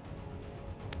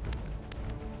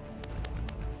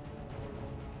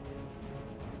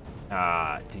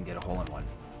 Ah, didn't get a hole in one.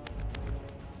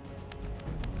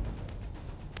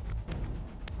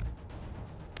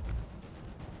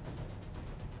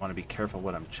 Want to be careful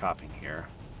what I'm chopping here.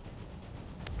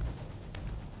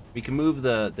 We can move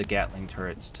the Gatling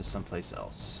turrets to someplace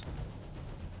else.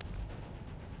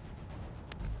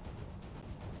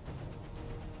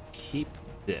 Keep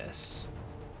this.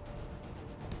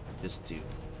 Just do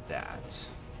that.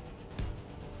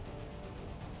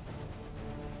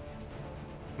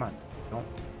 Come on, don't.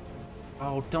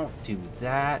 Oh, don't do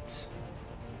that.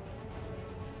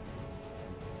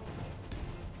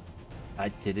 I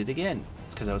did it again.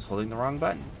 It's because I was holding the wrong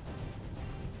button.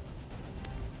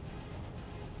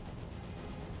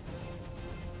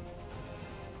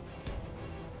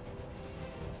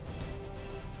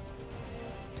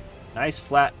 Nice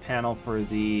flat panel for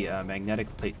the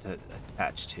magnetic plate to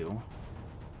attach to.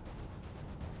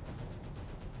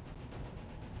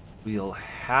 We'll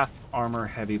half armor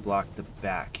heavy block the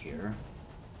back here.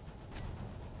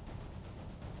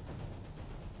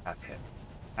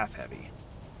 Half heavy.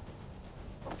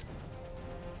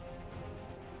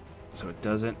 So it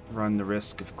doesn't run the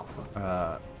risk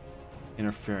of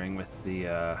interfering with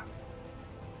the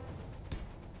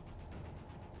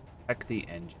check the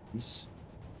engines.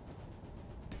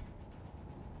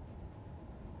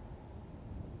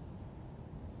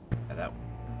 Yeah, that.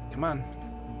 Come on.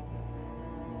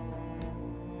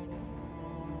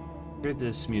 hear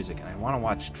this music, and I want to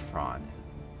watch Tron.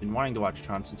 Been wanting to watch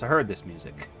Tron since I heard this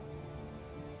music.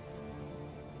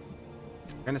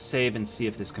 We're gonna save and see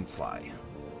if this can fly.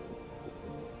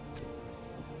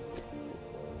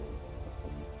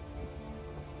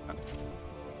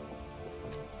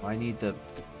 I need the...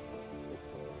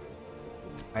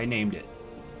 I named it.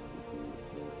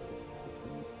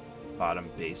 Bottom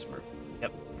base merge.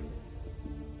 Yep.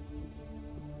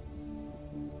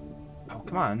 Oh,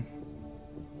 come on.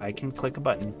 I can click a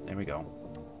button. There we go.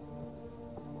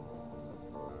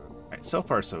 Alright, so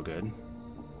far so good.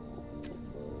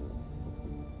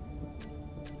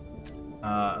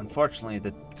 Unfortunately,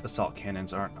 the assault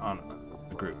cannons aren't on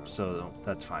the group, so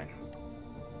that's fine.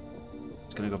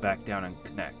 It's gonna go back down and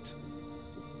connect.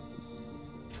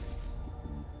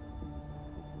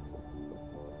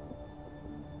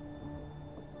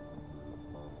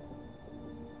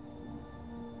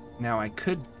 Now, I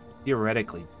could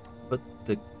theoretically put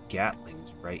the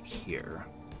Gatlings right here.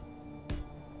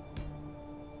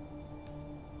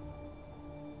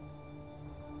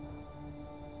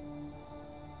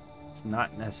 It's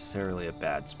not necessarily a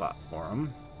bad spot for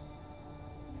them.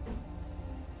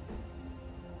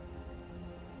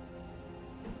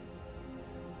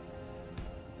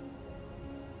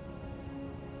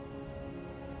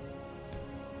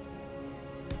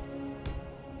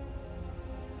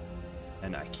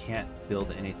 And I can't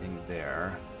build anything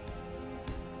there.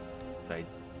 But I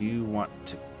do want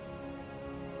to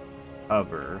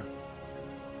cover.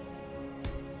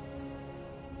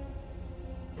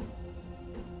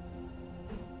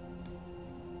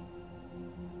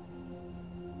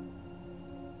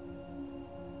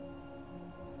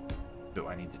 Do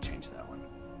I need to change that one?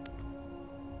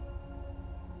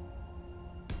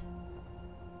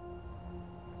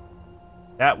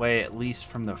 That way, at least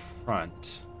from the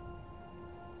front,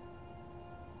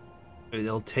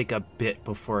 it'll take a bit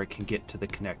before it can get to the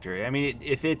connector. I mean,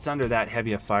 if it's under that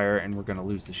heavy a fire and we're going to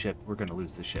lose the ship, we're going to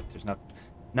lose the ship. There's not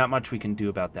much we can do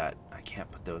about that. I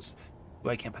can't put those... Oh,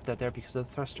 I can't put that there because of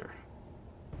the thruster.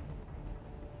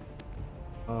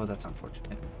 Oh, that's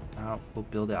unfortunate. Now we'll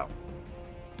build out.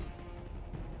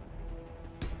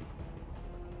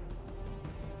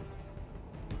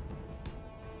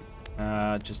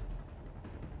 Just...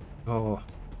 Oh.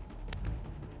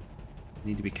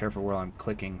 Need to be careful where I'm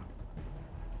clicking.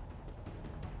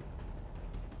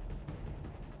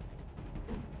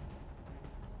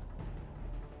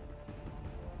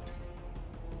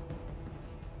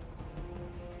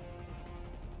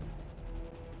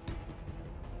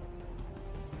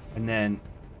 And then...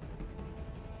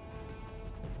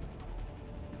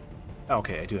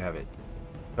 Okay, I do have it.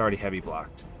 It's already heavy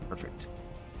blocked. Perfect.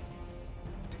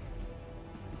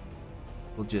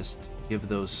 We'll just give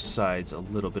those sides a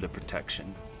little bit of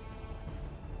protection.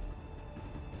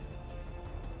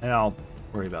 And I'll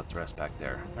worry about the rest back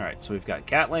there. Alright, so we've got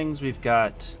Gatlings, we've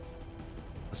got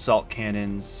assault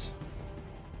cannons.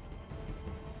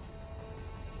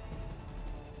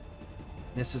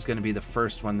 This is going to be the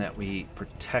first one that we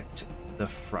protect the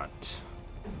front.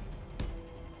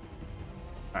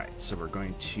 Alright, so we're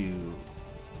going to...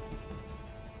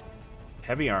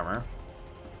 heavy armor.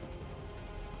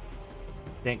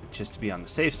 I think just to be on the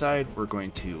safe side, we're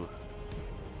going to...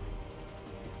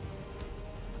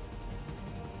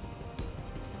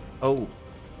 Oh,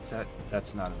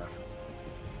 that's not enough.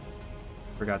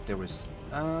 Forgot there was...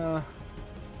 that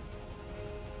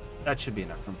should be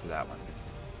enough room for that one.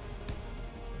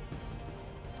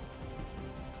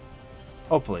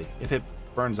 Hopefully. If it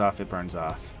burns off, it burns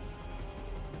off.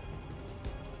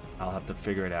 I'll have to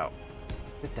figure it out.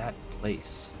 Look at that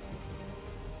place.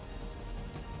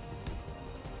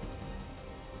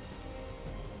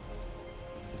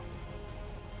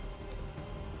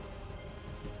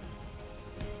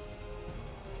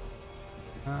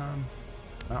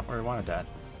 Not where I wanted that.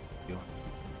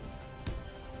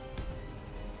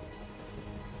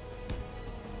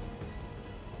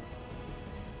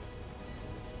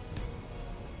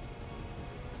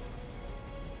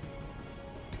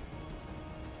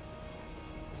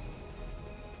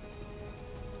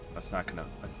 That's not gonna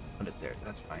put it there.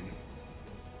 That's fine.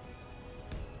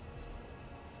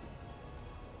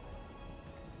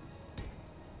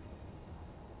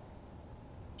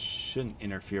 Shouldn't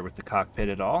interfere with the cockpit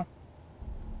at all.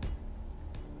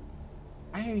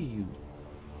 Why are you...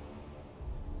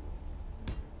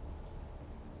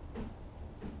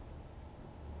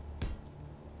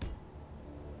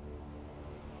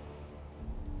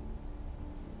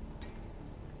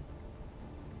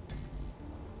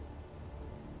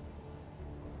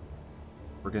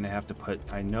 We're gonna have to put...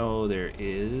 I know there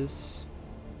is...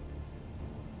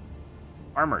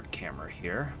 armored camera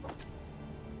here.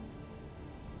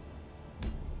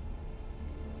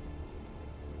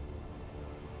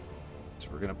 So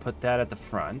we're going to put that at the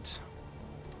front.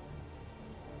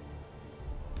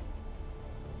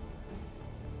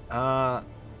 I'm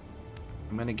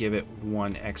going to give it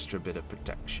one extra bit of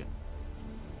protection.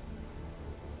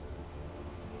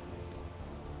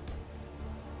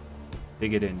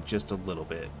 Dig it in just a little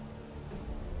bit.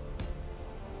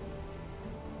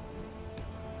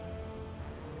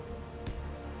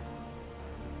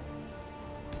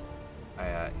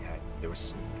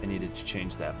 I needed to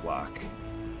change that block.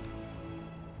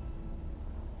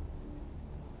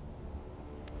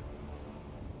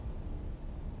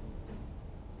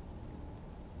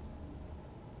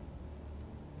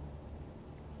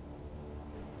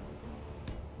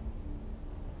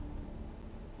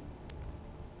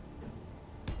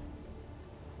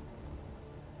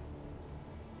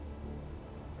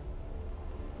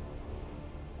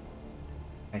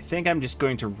 I think I'm just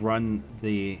going to run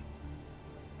the...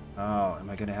 Oh, am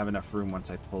I going to have enough room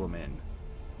once I pull them in?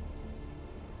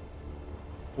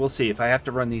 We'll see. If I have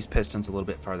to run these pistons a little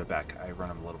bit farther back, I run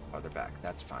them a little farther back.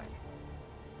 That's fine.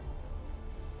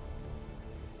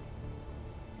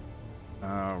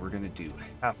 We're going to do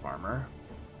half armor.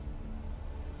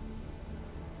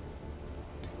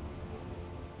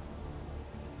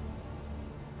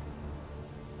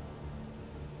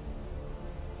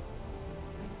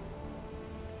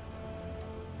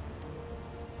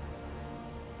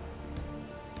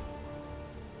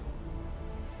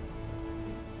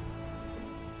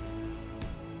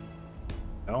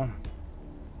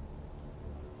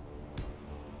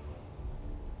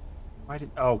 Why did...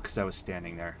 Oh, because I was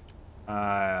standing there.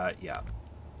 Yeah.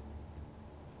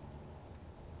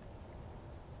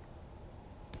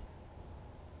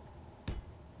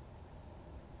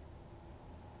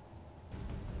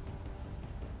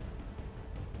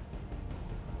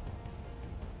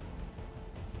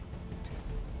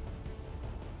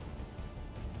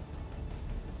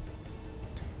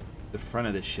 The front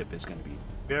of this ship is going to be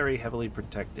very heavily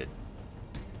protected.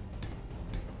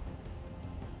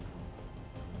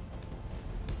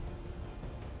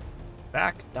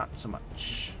 Back, not so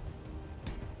much.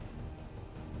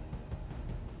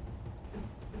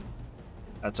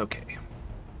 That's okay.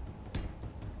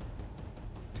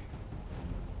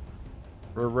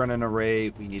 We're running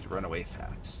away. We need to run away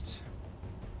fast.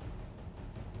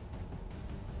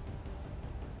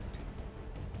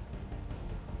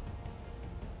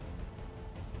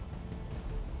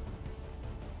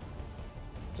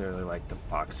 I really like the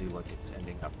boxy look it's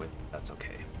ending up with. That's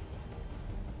okay.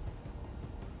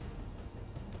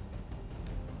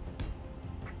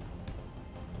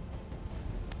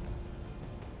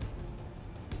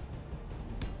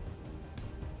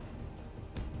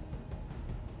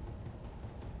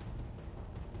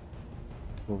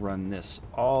 We'll run this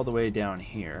all the way down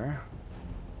here.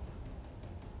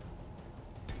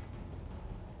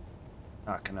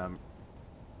 Not gonna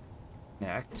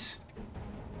connect.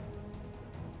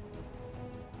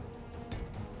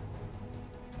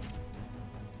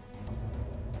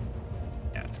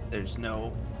 Yeah, there's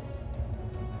no...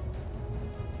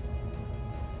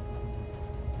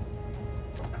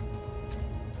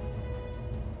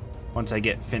 Once I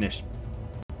get finished,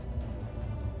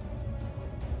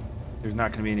 there's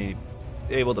not going to be any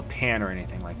able to pan or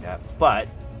anything like that. But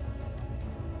the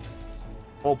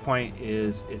whole point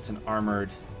is it's an armored,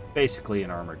 basically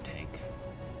an armored tank.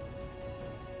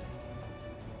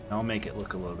 I'll make it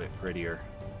look a little bit prettier.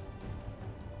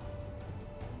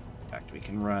 In fact, we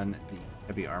can run the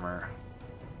heavy armor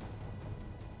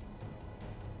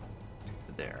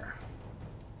there.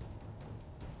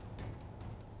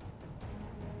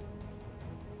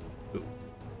 Ooh.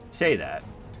 Say that.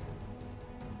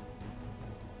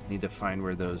 Need to find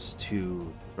where those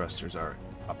two thrusters are.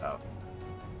 Pop out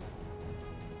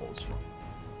holes from.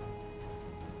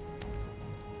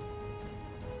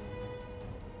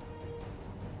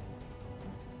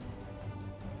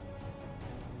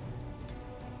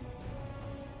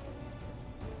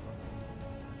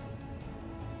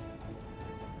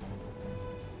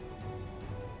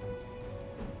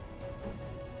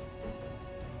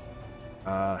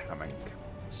 How am I gonna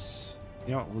count this?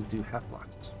 You know what? We'll do half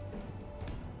blocks.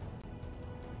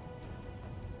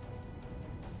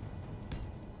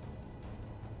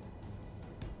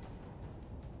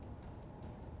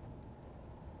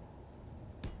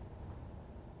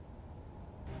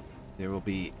 There will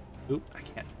be... Oop, I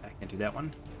can't do that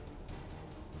one.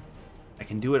 I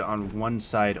can do it on one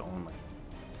side only.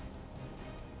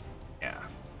 Yeah.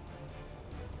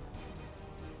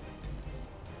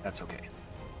 That's okay.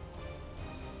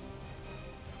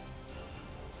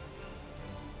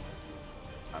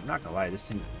 I'm not gonna lie, this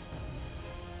thing...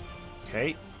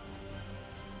 Okay.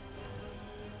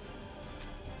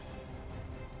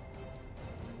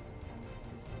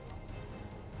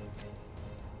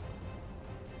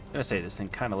 I'm gonna say this thing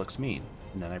kind of looks mean,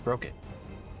 and then I broke it.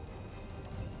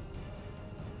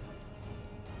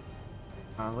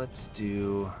 Let's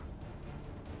do...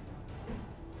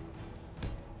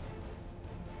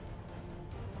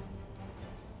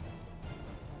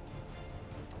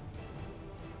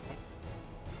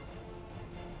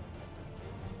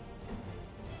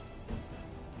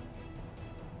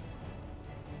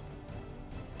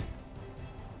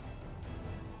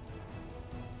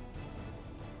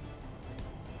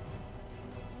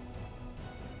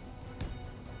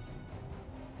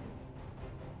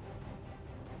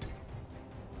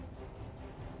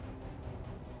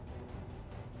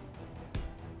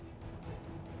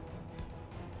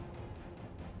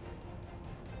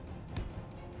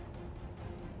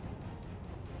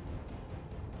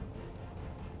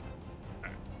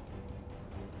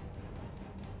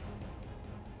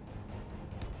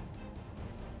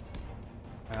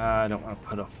 I don't want to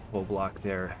put a full block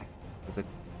there. There's a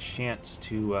chance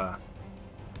to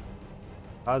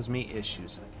cause me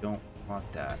issues. I don't want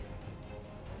that.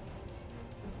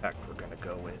 In fact, we're going to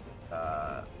go with...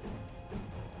 here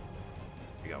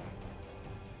we go.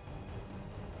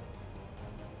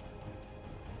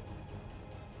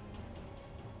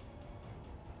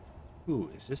 Ooh,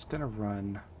 is this going to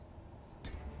run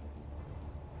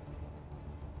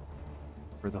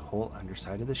for the whole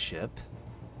underside of the ship?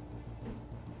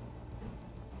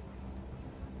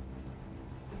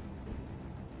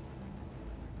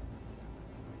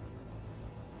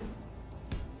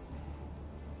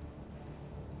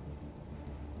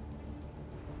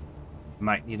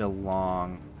 Might need a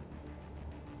long...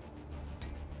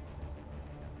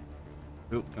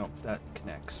 Oop, nope, that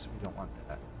connects. We don't want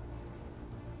that.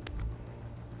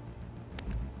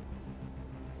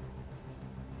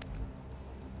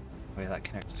 Oh yeah, that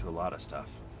connects to a lot of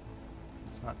stuff.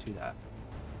 Let's not do that.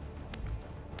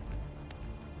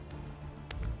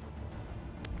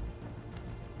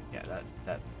 Yeah,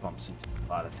 that bumps into a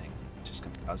lot of things. It's just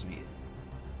gonna cause me...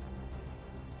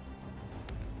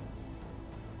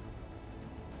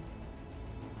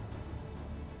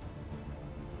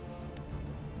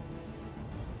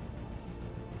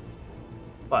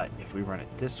 But if we run it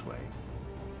this way,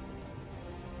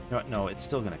 you know what? No, it's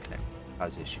still going to connect,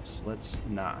 cause issues. So let's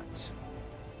not.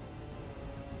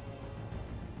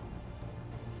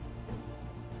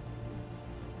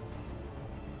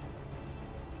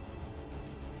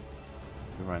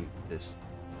 We run this.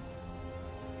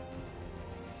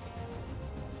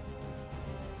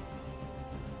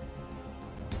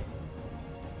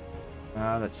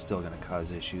 That's still going to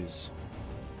cause issues.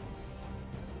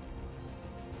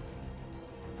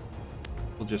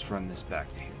 We'll just run this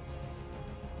back to here.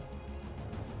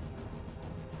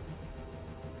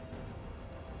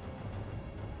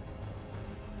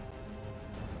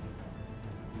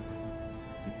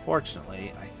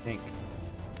 Unfortunately, I think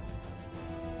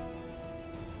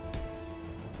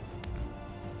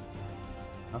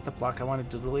not the block I wanted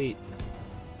to delete.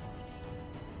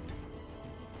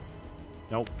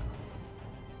 Nope.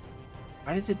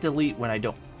 Why does it delete when I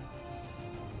don't?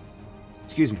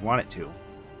 Excuse me, want it to?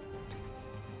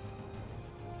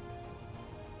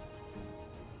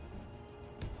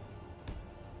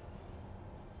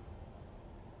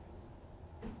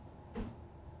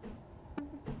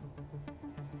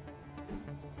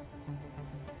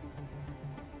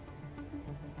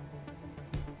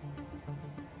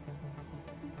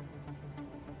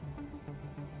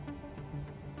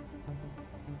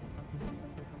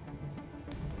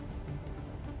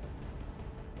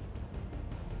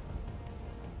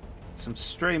 Some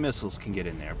stray missiles can get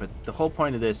in there, but the whole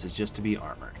point of this is just to be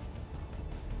armored.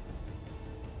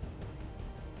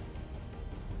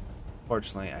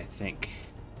 Fortunately, I think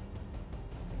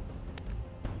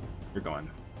you're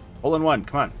going. Hole in one,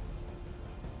 come on.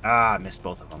 Ah, I missed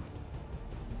both of them.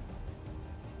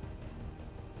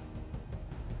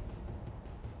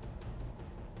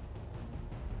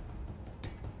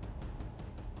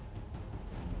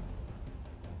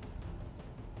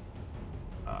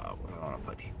 What do I want to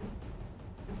put here?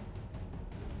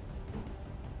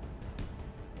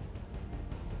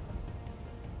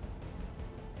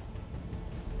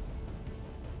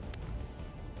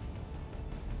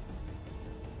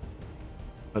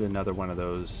 Put another one of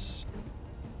those.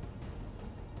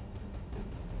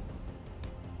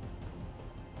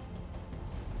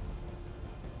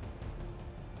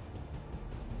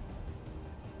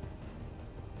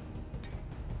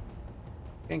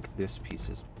 I think this piece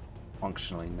is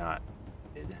functionally not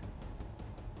needed.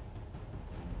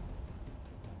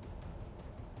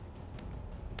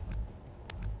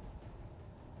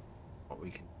 What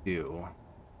we can do.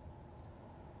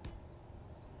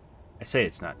 I say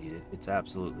it's not needed. It's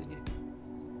absolutely needed.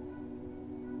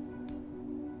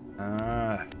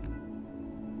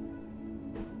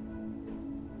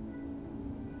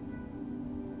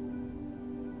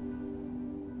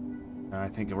 I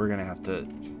think we're gonna have to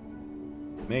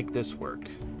make this work.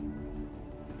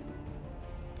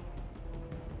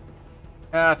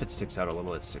 If it sticks out a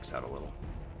little, it sticks out a little.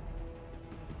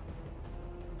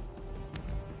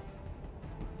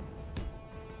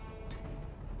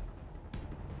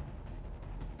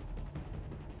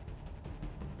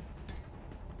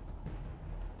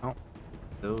 Oh,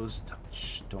 those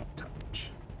touch, don't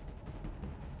touch.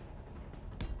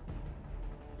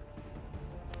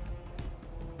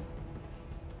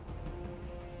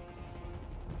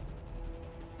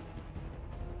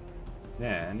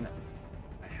 Then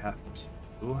I have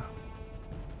to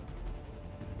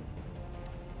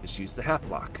just use the half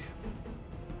block.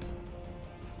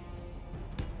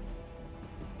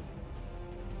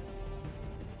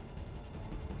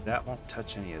 That won't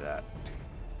touch any of that.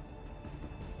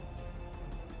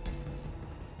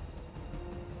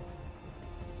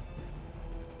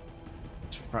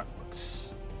 This front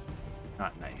looks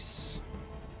not nice.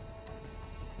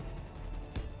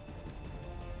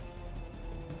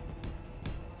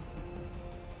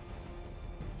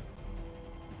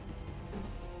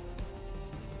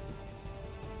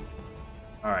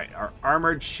 All right, our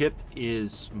armored ship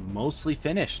is mostly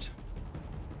finished.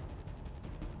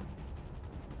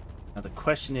 Now the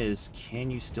question is,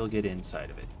 can you still get inside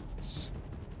of it? Yes.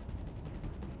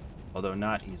 Although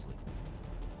not easily.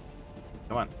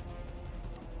 Come on.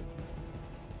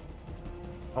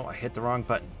 Oh, I hit the wrong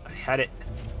button. I had it.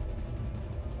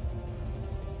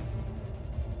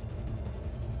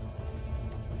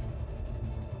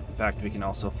 In fact, we can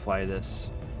also fly this.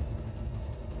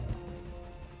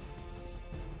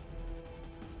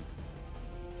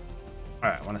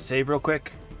 Alright, I want to save real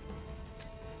quick.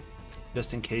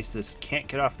 Just in case this can't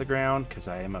get off the ground, because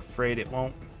I am afraid it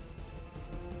won't.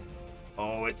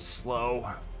 Oh, it's slow.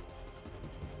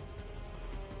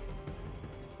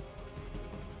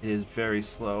 It is very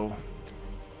slow.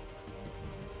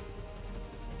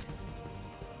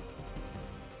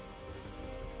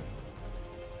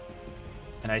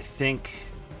 And I think...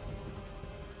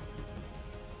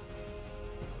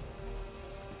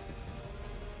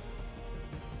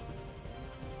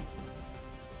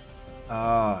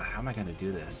 how am I going to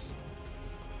do this?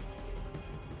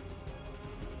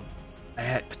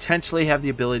 I potentially have the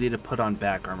ability to put on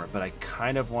back armor, but I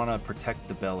kind of want to protect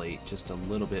the belly just a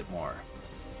little bit more.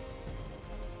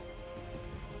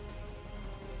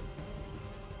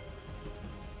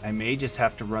 I may just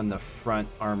have to run the front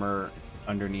armor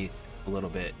underneath a little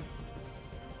bit.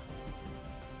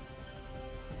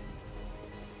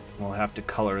 We'll have to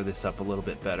color this up a little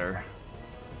bit better.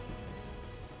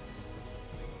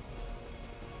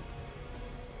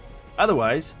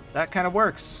 Otherwise, that kind of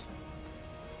works.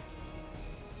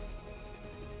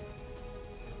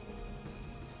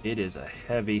 It is a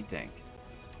heavy thing.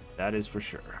 That is for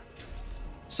sure.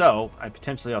 So, I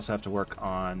potentially also have to work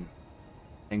on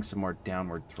getting some more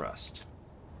downward thrust.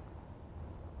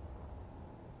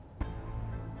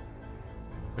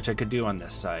 Which I could do on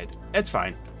this side. It's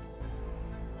fine.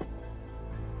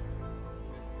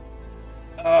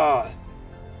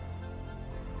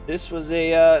 This was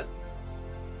a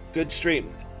good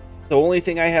stream. The only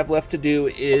thing I have left to do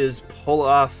is pull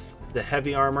off the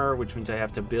heavy armor, which means I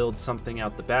have to build something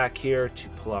out the back here to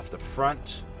pull off the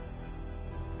front.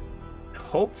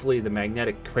 Hopefully the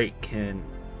magnetic plate can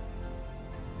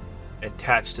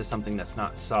attach to something that's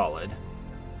not solid.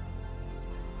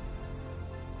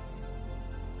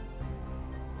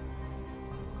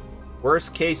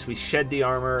 Worst case, we shed the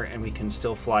armor and we can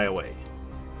still fly away.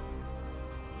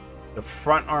 The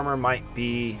front armor might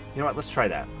be... You know what? Let's try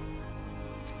that.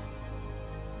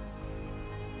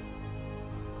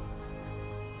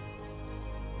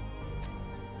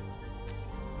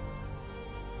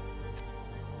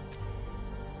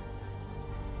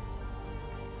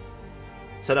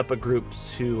 Set up a group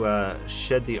to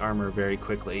shed the armor very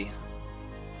quickly,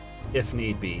 if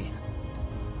need be.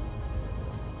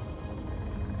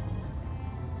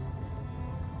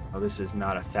 Oh, this is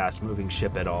not a fast-moving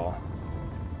ship at all.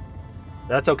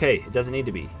 That's okay. It doesn't need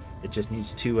to be. It just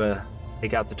needs to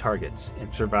take out the targets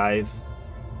and survive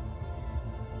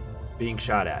being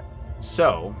shot at.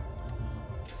 So,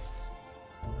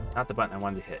 not the button I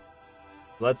wanted to hit.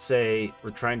 Let's say we're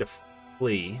trying to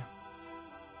flee.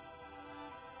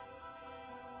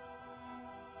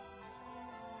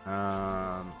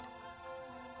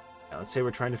 Let's say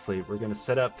we're trying to flee. We're going to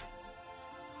set up...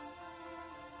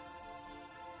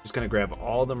 Just going to grab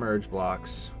all the merge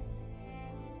blocks.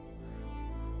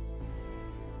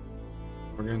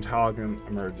 We're going to toggle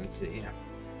emergency.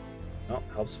 Well,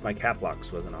 helps if my cap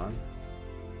locks wasn't on.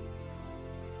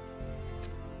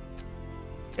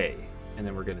 Okay, and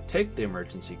then we're going to take the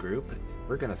emergency group.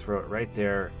 We're going to throw it right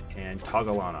there and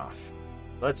toggle on off.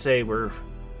 Let's say we're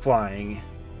flying.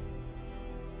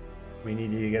 We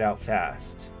need you to get out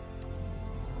fast.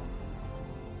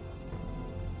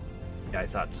 Yeah, I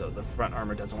thought so. The front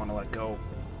armor doesn't want to let go.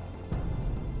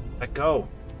 Let go.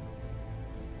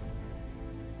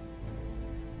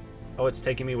 Oh, it's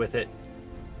taking me with it.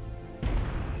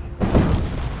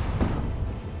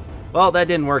 Well, that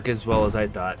didn't work as well as I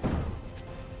thought.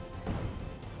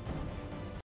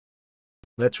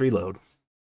 Let's reload.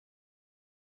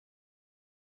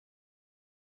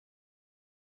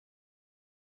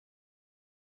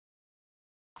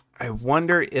 I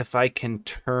wonder if I can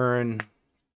turn...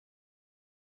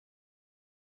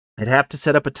 I'd have to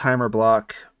set up a timer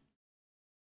block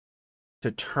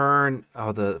to turn...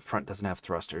 Oh, the front doesn't have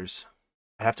thrusters.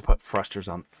 I have to put thrusters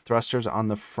on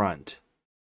the front.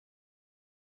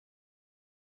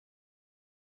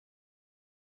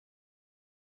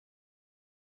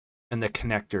 And the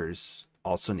connectors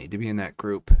also need to be in that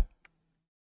group.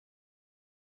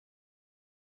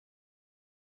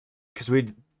 Because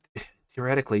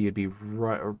theoretically, you'd be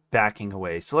backing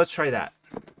away. So let's try that.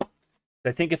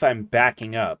 I think if I'm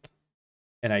backing up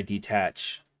and I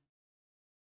detach,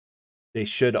 they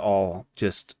should all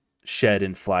just shed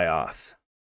and fly off.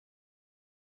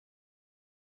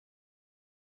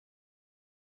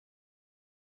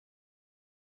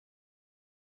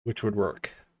 Which would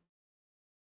work.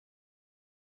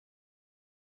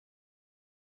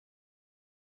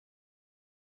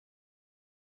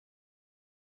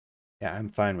 Yeah, I'm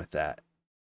fine with that.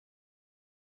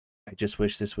 I just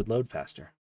wish this would load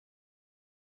faster.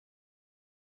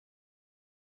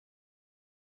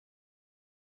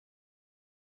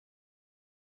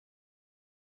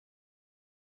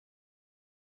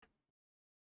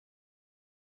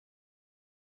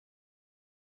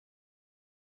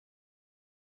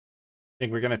 I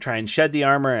think we're going to try and shed the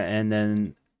armor, and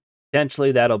then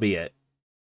potentially that'll be it.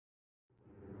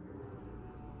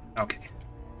 Okay.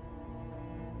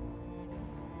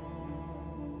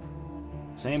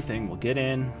 Same thing, we'll get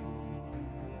in,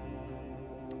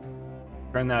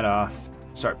 turn that off,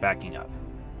 start backing up.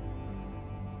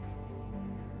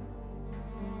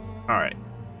 Alright.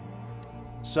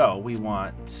 So we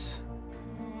want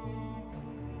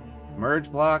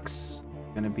merge blocks,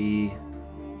 gonna be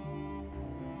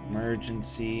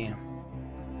emergency,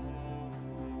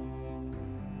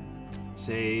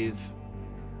 save,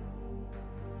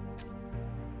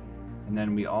 and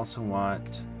then we also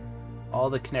want all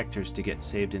the connectors to get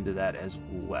saved into that as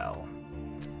well.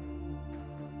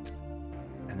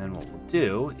 And then what we'll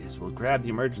do is we'll grab the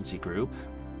emergency group.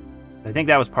 I think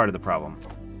that was part of the problem.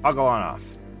 Toggle on off.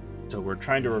 So we're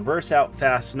trying to reverse out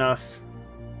fast enough.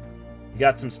 We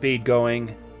got some speed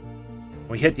going.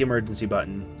 We hit the emergency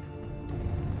button.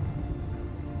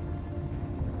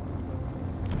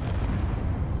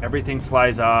 Everything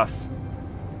flies off.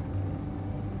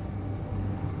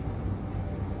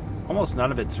 Almost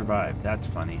none of it survived. That's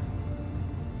funny.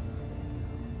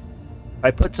 If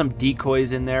I put some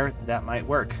decoys in there, that might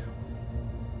work.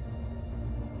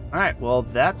 Alright, well,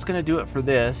 that's going to do it for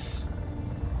this.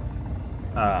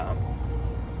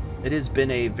 It has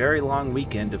been a very long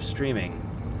weekend of streaming.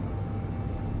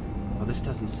 Oh, this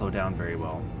doesn't slow down very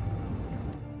well.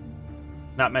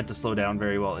 Not meant to slow down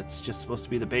very well. It's just supposed to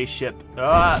be the base ship.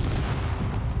 Ah!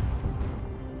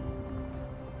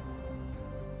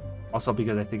 Also,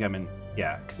 because I think I'm in...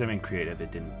 Yeah, because I'm in creative,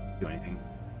 it didn't do anything.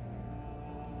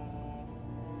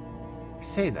 I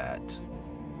say that.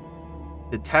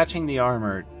 Detaching the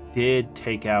armor did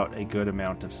take out a good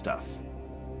amount of stuff.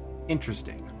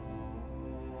 Interesting.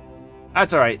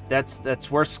 That's alright.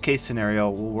 That's worst case scenario.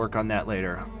 We'll work on that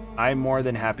later. I'm more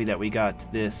than happy that we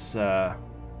got this,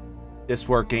 this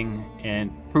working and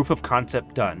proof of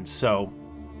concept done. So...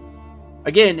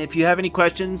 Again, if you have any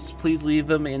questions, please leave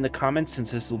them in the comments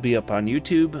since this will be up on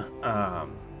YouTube.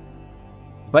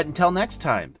 But until next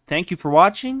time, thank you for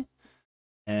watching,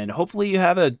 and hopefully you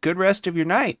have a good rest of your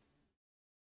night.